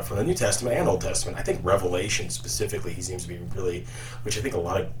from the New Testament and Old Testament. I think Revelation specifically, he seems to be really, which I think a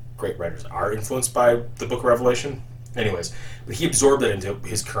lot of great writers are influenced by the book of Revelation. Anyways, but he absorbed that into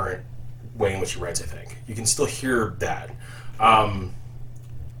his current way in which he writes, I think. You can still hear that.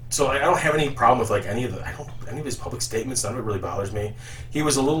 So I don't have any problem with like any of his public statements. None of it really bothers me. He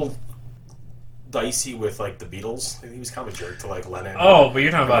was a little dicey with like the Beatles. He was kind of a jerk to like Lennon. Oh, but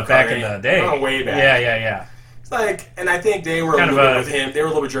you're talking about back in the day. Oh, way back. Yeah. It's like, and I think they were a little bit with him. They were a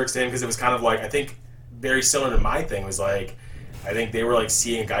little bit jerks to him because it was kind of like, I think very similar to my thing was like, I think they were like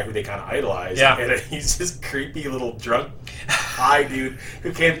seeing a guy who they kind of idolized. Yeah. And he's just creepy little drunk high dude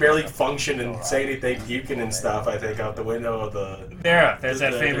who can't barely function and say anything, puking and stuff, I think, out the window of the... Yeah, there's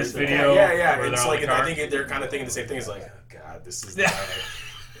that famous video. Yeah. Where It's they're like, on the car. I think they're kind of thinking the same thing. It's like, oh, God, this is the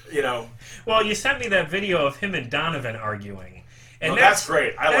guy. Well, you sent me that video of him and Donovan arguing. And that's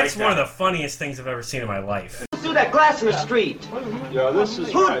great. I like That's that. one of the funniest things I've ever seen in my life. Who threw that glass in the street? Yeah, this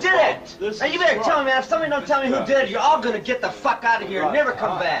is Who my did fault. it? Now you better tell me, man. If somebody don't tell me who did it, you're all gonna get the fuck out of here and never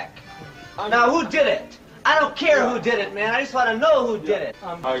come back. Now who did it? I don't care who did it, man. I just want to know who did it.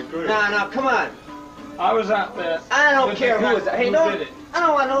 I agree. Now, come on. I was out there. I don't care who was. Hey, who don't. did it. I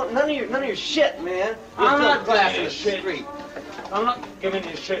don't want none of your shit, man. You I'm threw not a glass giving in you the shit. street. I'm not giving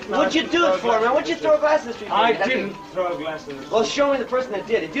you shit. What'd you do it for, man? What'd you throw a glass in the street for? I didn't throw a glass in the street. Well, show me the person that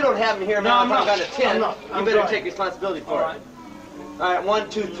did. If you don't have him here, No, man, I'm I'll not. count to 10. I'm not. You I'm better going. take responsibility for All it. All right, 1,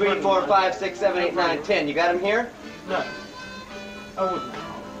 2, 3, 4, 5, 6, 7, 8, 9, 10. You got him here? No. I wouldn't.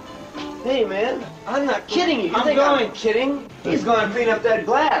 Hey, man, I'm not kidding you. You I'm think going. I'm kidding? He's going to clean up that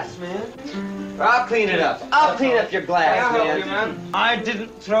glass, man. I'll clean it up. I'll clean up your glass, I'll help man. you, man. I didn't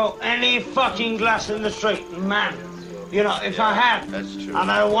throw any fucking glass in the street, man. You know, if I had, that's true,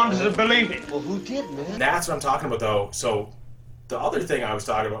 and I wanted to believe it. Well, who did, man? That's what I'm talking about, though. So the other thing I was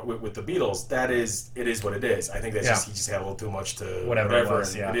talking about with the Beatles, it is what it is. I think that's just he just had a little too much to Whatever it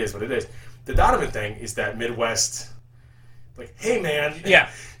was, and it is what it is. The Donovan thing is that Midwest, like, hey man,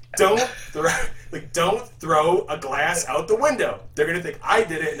 don't throw a glass out the window. They're gonna think I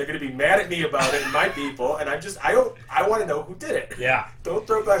did it, and they're gonna be mad at me about it, and my people. And I want to know who did it. Yeah. Don't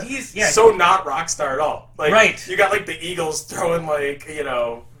throw glass. He's so not rock star at all. Like, right. You got like the Eagles throwing like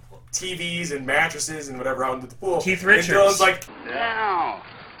TVs and mattresses and whatever out into the pool. Keith Richards. And Dylan's like, Now.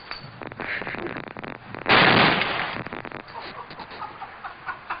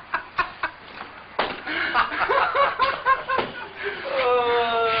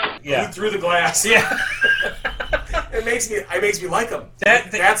 who threw the glass? Yeah. It makes me like him.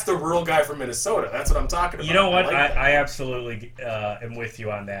 That's the rural guy from Minnesota. That's what I'm talking about. You know what? I like I absolutely am with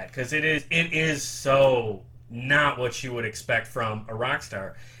you on that, because it is so not what you would expect from a rock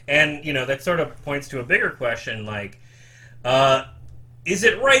star. And that sort of points to a bigger question, like, is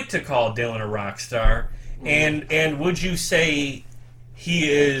it right to call Dylan a rock star? And would you say he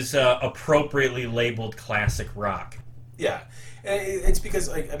is appropriately labeled classic rock? Yeah, and it's because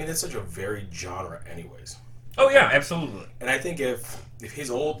it's such a varied genre, anyways. Oh yeah, absolutely. And I think if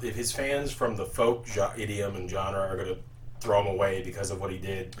his fans from the folk idiom and genre are gonna throw him away because of what he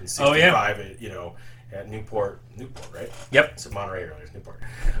did in 65. Oh, yeah. At Newport, right? Yep. It's Monterey earlier, it's Newport.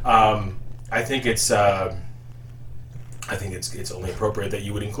 I think it's only appropriate that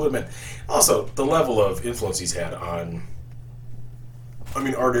you would include him in. Also, the level of influence he's had on,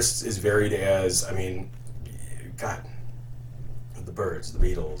 artists is varied as, God, the Byrds, the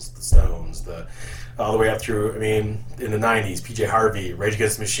Beatles, the Stones, all the way up through, in the 90s, PJ Harvey, Rage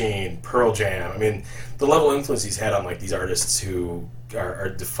Against the Machine, Pearl Jam. The level of influence he's had on these artists who are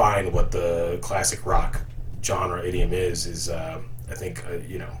define what the classic rock genre idiom is I think,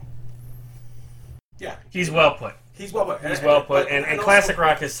 yeah. He's well put. He's well put. He's well put, and classic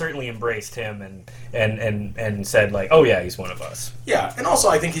rock has certainly embraced him and said oh yeah, he's one of us. Yeah, and also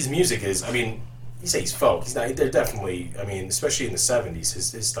I think his music is, you say he's folk. He's not. They're definitely. Especially in the '70s,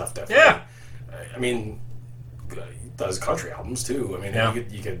 his stuff definitely. Yeah. He does country albums too. Yeah.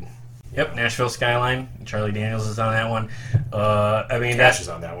 You could. Yep, Nashville Skyline. Charlie Daniels is on that one. Cash is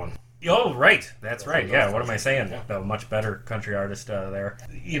on that one. Oh, right. That's right. Yeah, what am I saying? Yeah. A much better country artist there.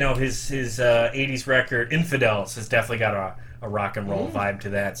 His 80s record, Infidels, has definitely got a rock and roll vibe to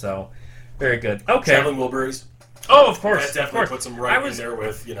that, so very good. Okay. Traveling Wilburys. Oh, of course. That definitely puts him right in there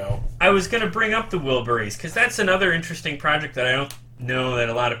with, I was going to bring up the Wilburys, because that's another interesting project that I don't know that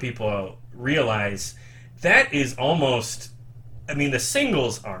a lot of people realize. That is almost, the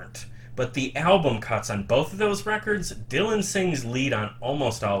singles aren't. But the album cuts on both of those records, Dylan sings lead on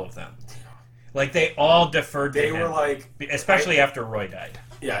almost all of them. They all deferred to him. They were especially after Roy died.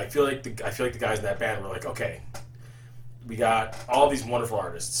 Yeah, I feel like the guys in that band were okay, we got all these wonderful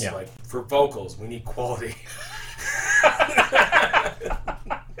artists. Yeah. For vocals, we need quality.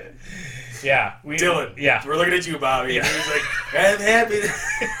 Yeah, Dylan. Yeah, we're looking at you, Bobby. Yeah. And he was I'm happy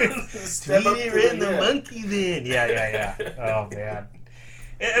to step up in the monkey bin. Yeah. Oh man.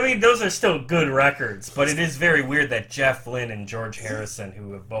 Those are still good records, but it is very weird that Jeff Lynne and George Harrison,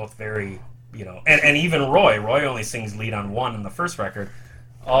 who have both very, and even Roy only sings lead on one in the first record,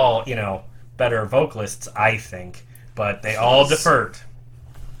 all, better vocalists, I think, but they all deferred.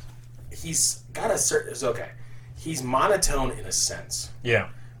 He's got a certain, it's okay. He's monotone in a sense. Yeah.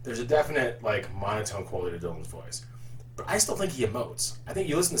 There's a definite, monotone quality to Dylan's voice. But I still think he emotes. I think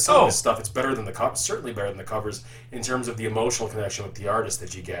you listen to some of his stuff, it's better than the covers, certainly better than the covers in terms of the emotional connection with the artist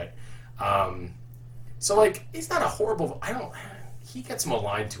that you get. He's not a horrible, he gets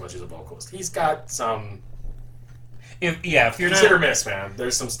maligned too much as a vocalist. He's got some... If you're hit or miss, man.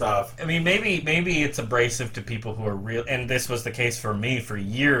 There's some stuff. Maybe it's abrasive to people who are real, and this was the case for me for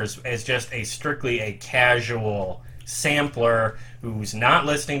years, as just strictly a casual sampler who's not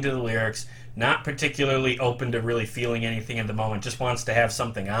listening to the lyrics, not particularly open to really feeling anything at the moment, just wants to have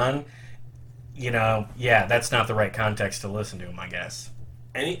something on. That's not the right context to listen to him, I guess.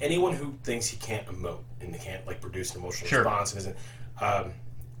 Anyone who thinks he can't emote and can't produce an emotional response and isn't,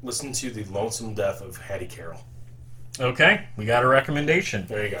 listen to The Lonesome Death of Hattie Carroll. Okay, we got a recommendation.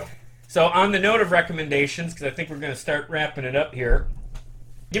 There you go. So on the note of recommendations, because I think we're going to start wrapping it up here,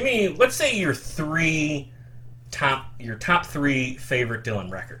 give me, let's say your top three favorite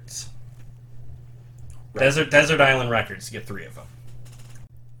Dylan records. Right. Desert Island Records, get 3 of them.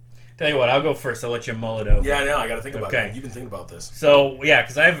 Tell you what, I'll go first. I'll let you mull it over. Yeah, I know. I got to think about it. You've been thinking about this. So,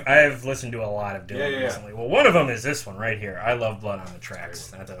 because I've listened to a lot of Dylan recently. Well, one of them is this one right here. I love Blood on the Tracks.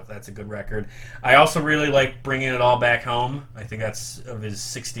 That's a good record. I also really like Bringing It All Back Home. I think that's of his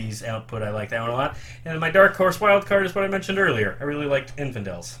 60s output. I like that one a lot. And my Dark Horse wild card is what I mentioned earlier. I really liked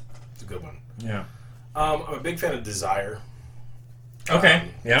Infidels. It's a good one. Yeah. I'm a big fan of Desire. Okay.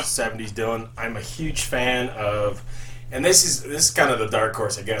 Yeah. 70s Dylan. I'm a huge fan of, and this is kind of the dark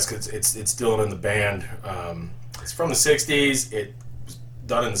horse, I guess, because it's Dylan in the band. It's from the 60s. It was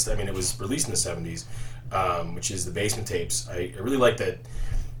done in the, it was released in the 70s, which is the Basement Tapes. I really like that.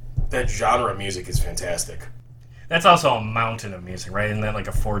 That genre of music is fantastic. That's also a mountain of music, right? Isn't that like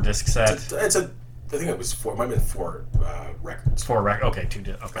a 4-disc set? I think it was 4. It might have been 4 records. 4 records. Okay, 2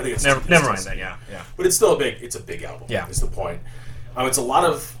 discs. Okay. I think it's never mind that. Yeah. But it's still a big album. Yeah, is the point. It's a lot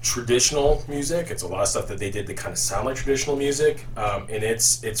of traditional music. It's a lot of stuff that they did that kind of sound like traditional music. And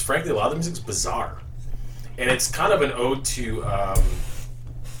it's frankly, a lot of the music's bizarre. And it's kind of an ode to, I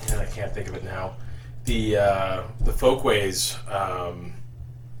can't think of it now, the Folkways,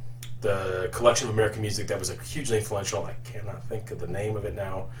 the collection of American music that was hugely influential. I cannot think of the name of it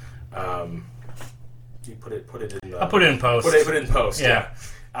now. You put it in. I'll put it in post. Put it in post. Yeah.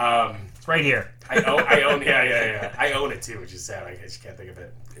 It's right here. I own. Yeah. I own it too, which is sad. I just can't think of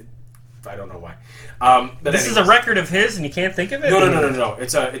it. I don't know why. But this is a record of his, and you can't think of it. No.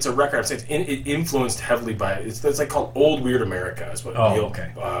 It's a record. I'm saying it influenced heavily by. It's like called Old Weird America. Is what Neil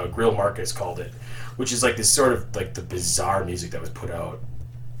Grill Marcus called it. which is like this sort of like the bizarre music that was put out,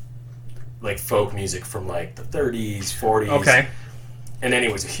 like folk music from like the 30s, 40s. Okay. And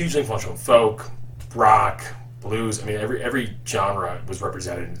anyways, hugely influential. Folk, rock, blues. I mean, every genre was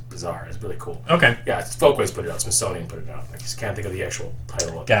represented in bizarre. It's really cool. Okay. Yeah, it's Folkways put it out. Smithsonian put it out. I just can't think of the actual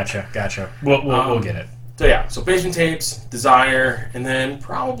title of it. Gotcha. We'll get it. So yeah, so Basement Tapes, Desire, and then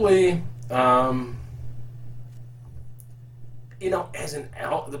probably, as an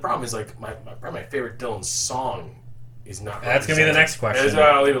the problem is like probably my favorite Dylan song is not. That's gonna be the next question.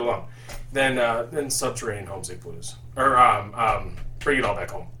 I'll leave it alone. Then Subterranean Homesick Blues, or Bring It All Back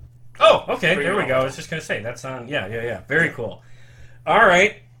Home. Oh, okay. There we go. I was just gonna say that's on. Yeah. Very cool. All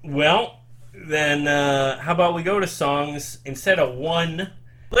right. Well, then how about we go to songs instead of one?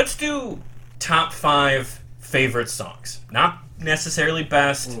 Let's do top 5 favorite songs. Not necessarily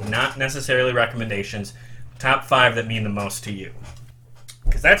best. Not necessarily recommendations. Top 5 that mean the most to you.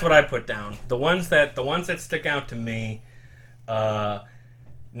 Because that's what I put down. The ones that stick out to me.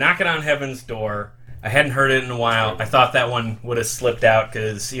 Knocking on Heaven's Door. I hadn't heard it in a while. I thought that one would have slipped out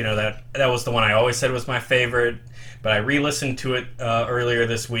because that was the one I always said was my favorite. But I re-listened to it earlier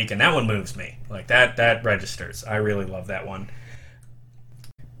this week, and that one moves me. Like that registers. I really love that one.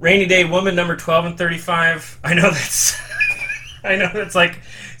 Rainy Day Woman, number 12 and 35. I know that's like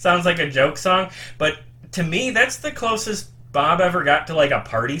sounds like a joke song, but to me that's the closest Bob ever got to like a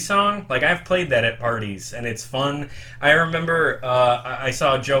party song. Like I've played that at parties and it's fun. I remember I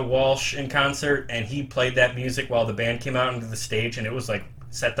saw Joe Walsh in concert and he played that music while the band came out into the stage and it was like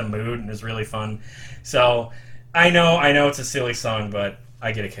set the mood and it was really fun. So I know it's a silly song, but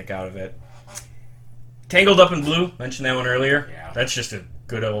I get a kick out of it. Tangled Up in Blue, mentioned that one earlier. Yeah. That's just a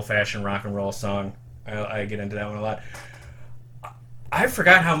good old-fashioned rock and roll song. I get into that one a lot. I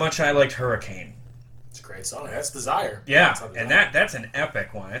forgot how much I liked Hurricane. It's a great song. That's Desire. Yeah, and that's an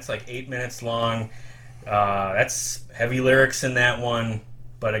epic one. It's like 8 minutes long. That's heavy lyrics in that one.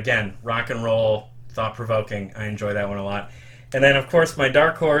 But again, rock and roll, thought-provoking. I enjoy that one a lot. And then, of course, my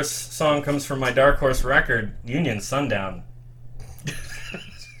Dark Horse song comes from my Dark Horse record, Union Sundown.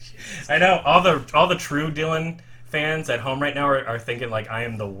 I know, all the true Dylan fans at home right now are thinking like I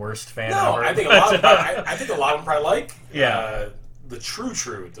am the worst fan ever. I think a lot of them probably like the true,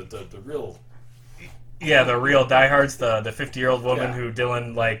 the real. Yeah, the real diehards, the 50-year-old woman who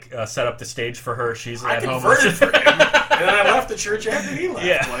Dylan set up the stage for her. She's at home. I converted for him, and then I left the church after he left.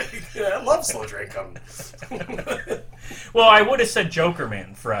 Yeah. I love Slow Train Coming. Well, I would have said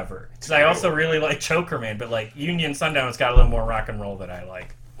Jokerman forever because I also really like Jokerman, but Union Sundown's got a little more rock and roll that I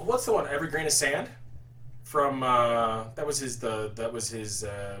like. What's the one? Every Grain of Sand. From that was his the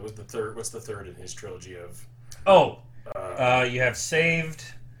third. What's the third in his trilogy of? You have Saved,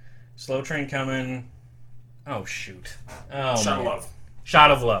 Slow Train Coming. Oh shoot! Oh, Shot of Love.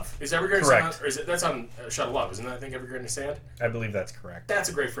 Shot of Love. Is Every Grain correct? of Sand, or is it that's on Shot of Love? Isn't that I think Every Grain of Sand? I believe that's correct. That's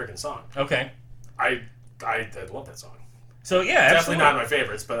a great freaking song. Okay. I love that song. So yeah, definitely not my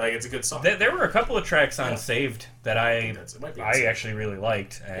favorites, but it's a good song. There were a couple of tracks on Saved that I actually really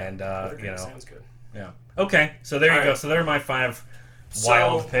liked, and sounds good. Yeah. Okay, so there you go. So there are my 5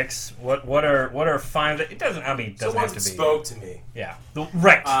 wild picks. What are 5 that it doesn't? I mean, it doesn't have to be. Spoke to me. Yeah.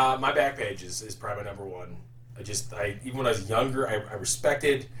 Right. My Back Page is probably my number 1. Even when I was younger, I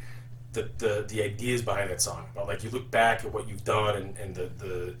respected the ideas behind that song. About you look back at what you've done and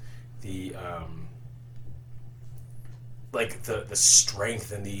the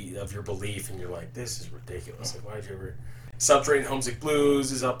strength and of your belief, and you're like, this is ridiculous. Like, why did you ever? Subterranean Homesick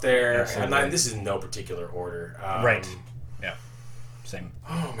Blues is up there. And this is in no particular order. Right. Yeah. Same.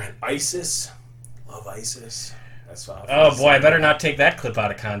 Oh man, ISIS. Love ISIS. That's fine. Oh boy, I better not take that clip out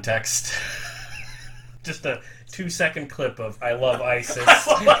of context. Just a 2-second clip of I love ISIS.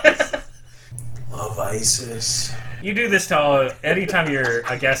 Love ISIS. You do this to anytime you're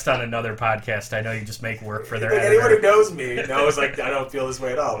a guest on another podcast. I know you just make work for their editor. Anyone who knows me knows I don't feel this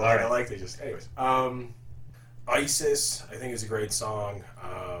way at all. I like to just anyways. ISIS, I think, is a great song,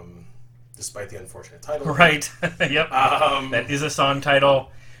 despite the unfortunate title. Right. Yep. That is a song title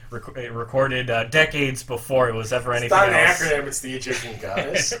recorded decades before it was ever anything else. It's not an acronym, it's the Egyptian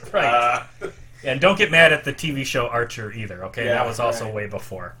goddess. Right. And don't get mad at the TV show Archer either, okay? That was also way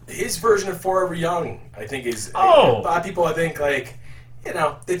before. His version of Forever Young, I think, is... Oh! A lot of people, I think, they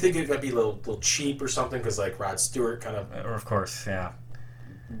think it might be a little cheap or something, because, Rod Stewart kind of... of course, yeah.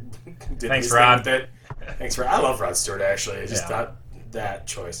 Thanks, Rod. I love Rod Stewart, actually. It's just not that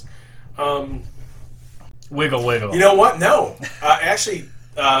choice. Wiggle, wiggle. You know what? No. Actually,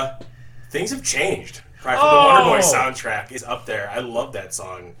 things have changed. Probably from the Wonderboy soundtrack is up there. I love that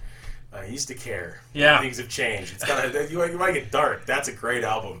song. He used to care. Yeah. Things have changed. It's kind of you might get dark. That's a great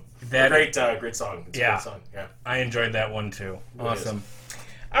album. Great song. It's a great song. Yeah. I enjoyed that one too. It Awesome.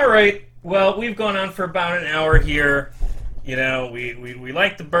 All right. Well, we've gone on for about an hour here. You know, we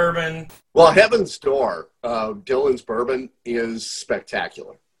like the bourbon. Well, Heaven's Door, Dylan's bourbon, is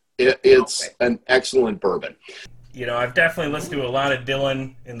spectacular. It's an excellent bourbon. You know, I've definitely listened to a lot of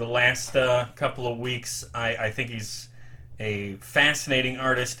Dylan in the last couple of weeks. I think he's a fascinating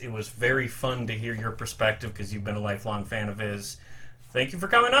artist. It was very fun to hear your perspective because you've been a lifelong fan of his. Thank you for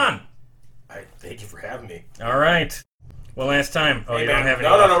coming on. Thank you for having me. All right. One last time. Oh, Hey, you man. don't have any?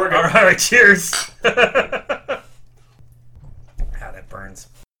 No, we're good. All right, cheers. That burns.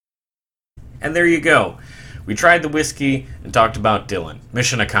 And there you go. We tried the whiskey and talked about Dylan.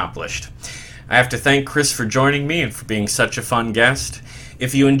 Mission accomplished. I have to thank Chris for joining me and for being such a fun guest.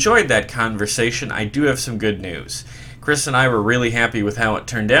 If you enjoyed that conversation, I do have some good news. Chris and I were really happy with how it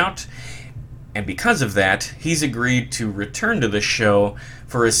turned out, and because of that, he's agreed to return to the show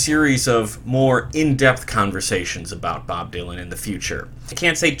for a series of more in-depth conversations about Bob Dylan in the future. I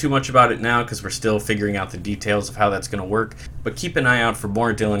can't say too much about it now because we're still figuring out the details of how that's going to work, but keep an eye out for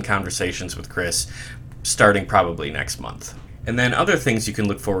more Dylan conversations with Chris, starting probably next month. And then other things you can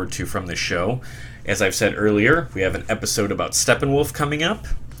look forward to from this show. As I've said earlier, we have an episode about Steppenwolf coming up.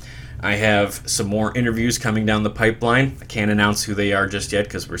 I have some more interviews coming down the pipeline. I can't announce who they are just yet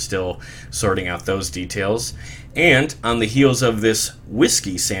because we're still sorting out those details. And on the heels of this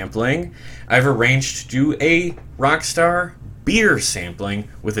whiskey sampling, I've arranged to do a Rockstar beer sampling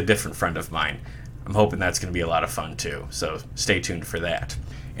with a different friend of mine. I'm hoping that's going to be a lot of fun too, so stay tuned for that.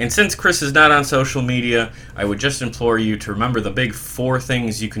 And since Chris is not on social media, I would just implore you to remember the big 4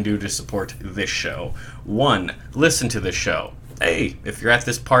 things you can do to support this show. 1, listen to this show. Hey, if you're at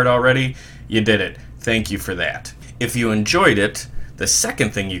this part already, you did it. Thank you for that. If you enjoyed it, the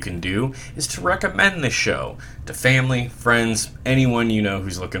second thing you can do is to recommend this show to family, friends, anyone you know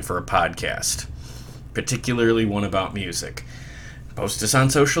who's looking for a podcast, particularly one about music. Post us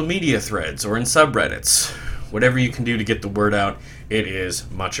on social media threads or in subreddits. Whatever you can do to get the word out, it is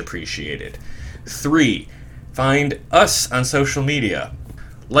much appreciated. 3, find us on social media.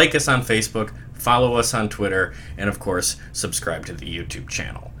 Like us on Facebook, follow us on Twitter, and of course, subscribe to the YouTube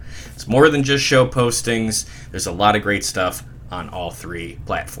channel. It's more than just show postings. There's a lot of great stuff on all 3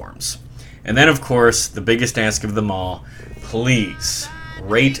 platforms. And then, of course, the biggest ask of them all, please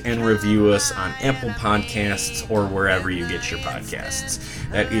rate and review us on Apple Podcasts or wherever you get your podcasts.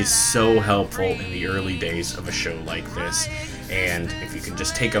 That is so helpful in the early days of a show like this. And if you can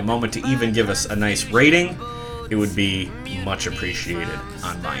just take a moment to even give us a nice rating, it would be much appreciated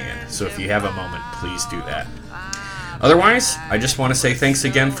on my end. So if you have a moment, please do that. Otherwise, I just want to say thanks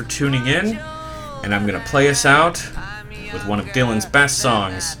again for tuning in, and I'm going to play us out with one of Dylan's best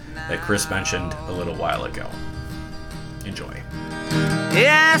songs that Chris mentioned a little while ago. Enjoy.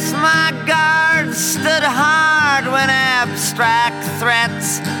 Yes, my guard stood hard when abstract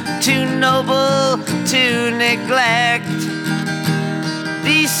threats, too noble to neglect,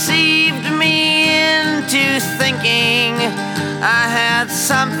 deceived me into thinking I had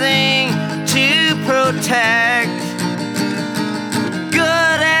something to protect.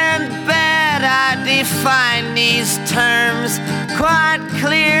 Good and bad, I define these terms quite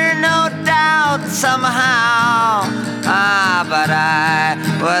clear, no doubt somehow. But I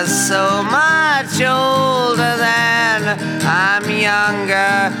was so much older then, I'm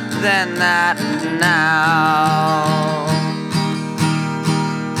younger than that now.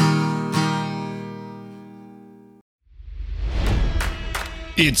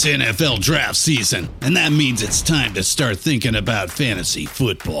 It's NFL draft season, and that means it's time to start thinking about fantasy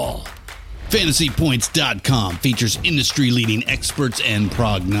football. FantasyPoints.com features industry-leading experts and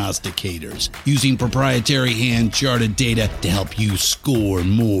prognosticators using proprietary hand-charted data to help you score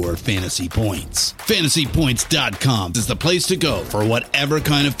more fantasy points. FantasyPoints.com is the place to go for whatever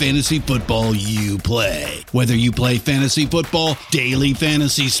kind of fantasy football you play. Whether you play fantasy football, daily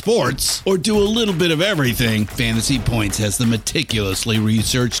fantasy sports, or do a little bit of everything, Fantasy Points has the meticulously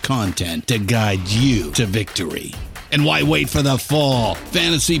researched content to guide you to victory. And why wait for the fall?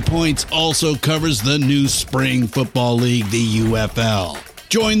 Fantasy Points also covers the new spring football league, the UFL.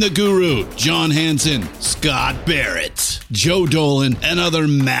 Join the guru, John Hansen, Scott Barrett, Joe Dolan, and other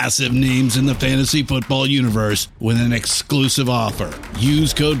massive names in the fantasy football universe with an exclusive offer.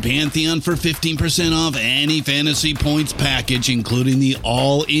 Use code Pantheon for 15% off any Fantasy Points package, including the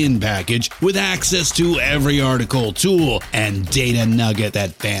all-in package, with access to every article, tool, and data nugget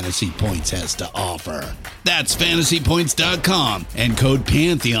that Fantasy Points has to offer. That's FantasyPoints.com and code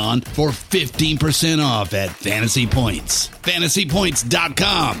Pantheon for 15% off at Fantasy Points.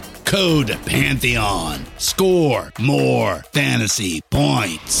 FantasyPoints.com, Code Pantheon. Score more fantasy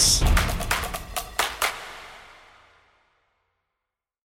points.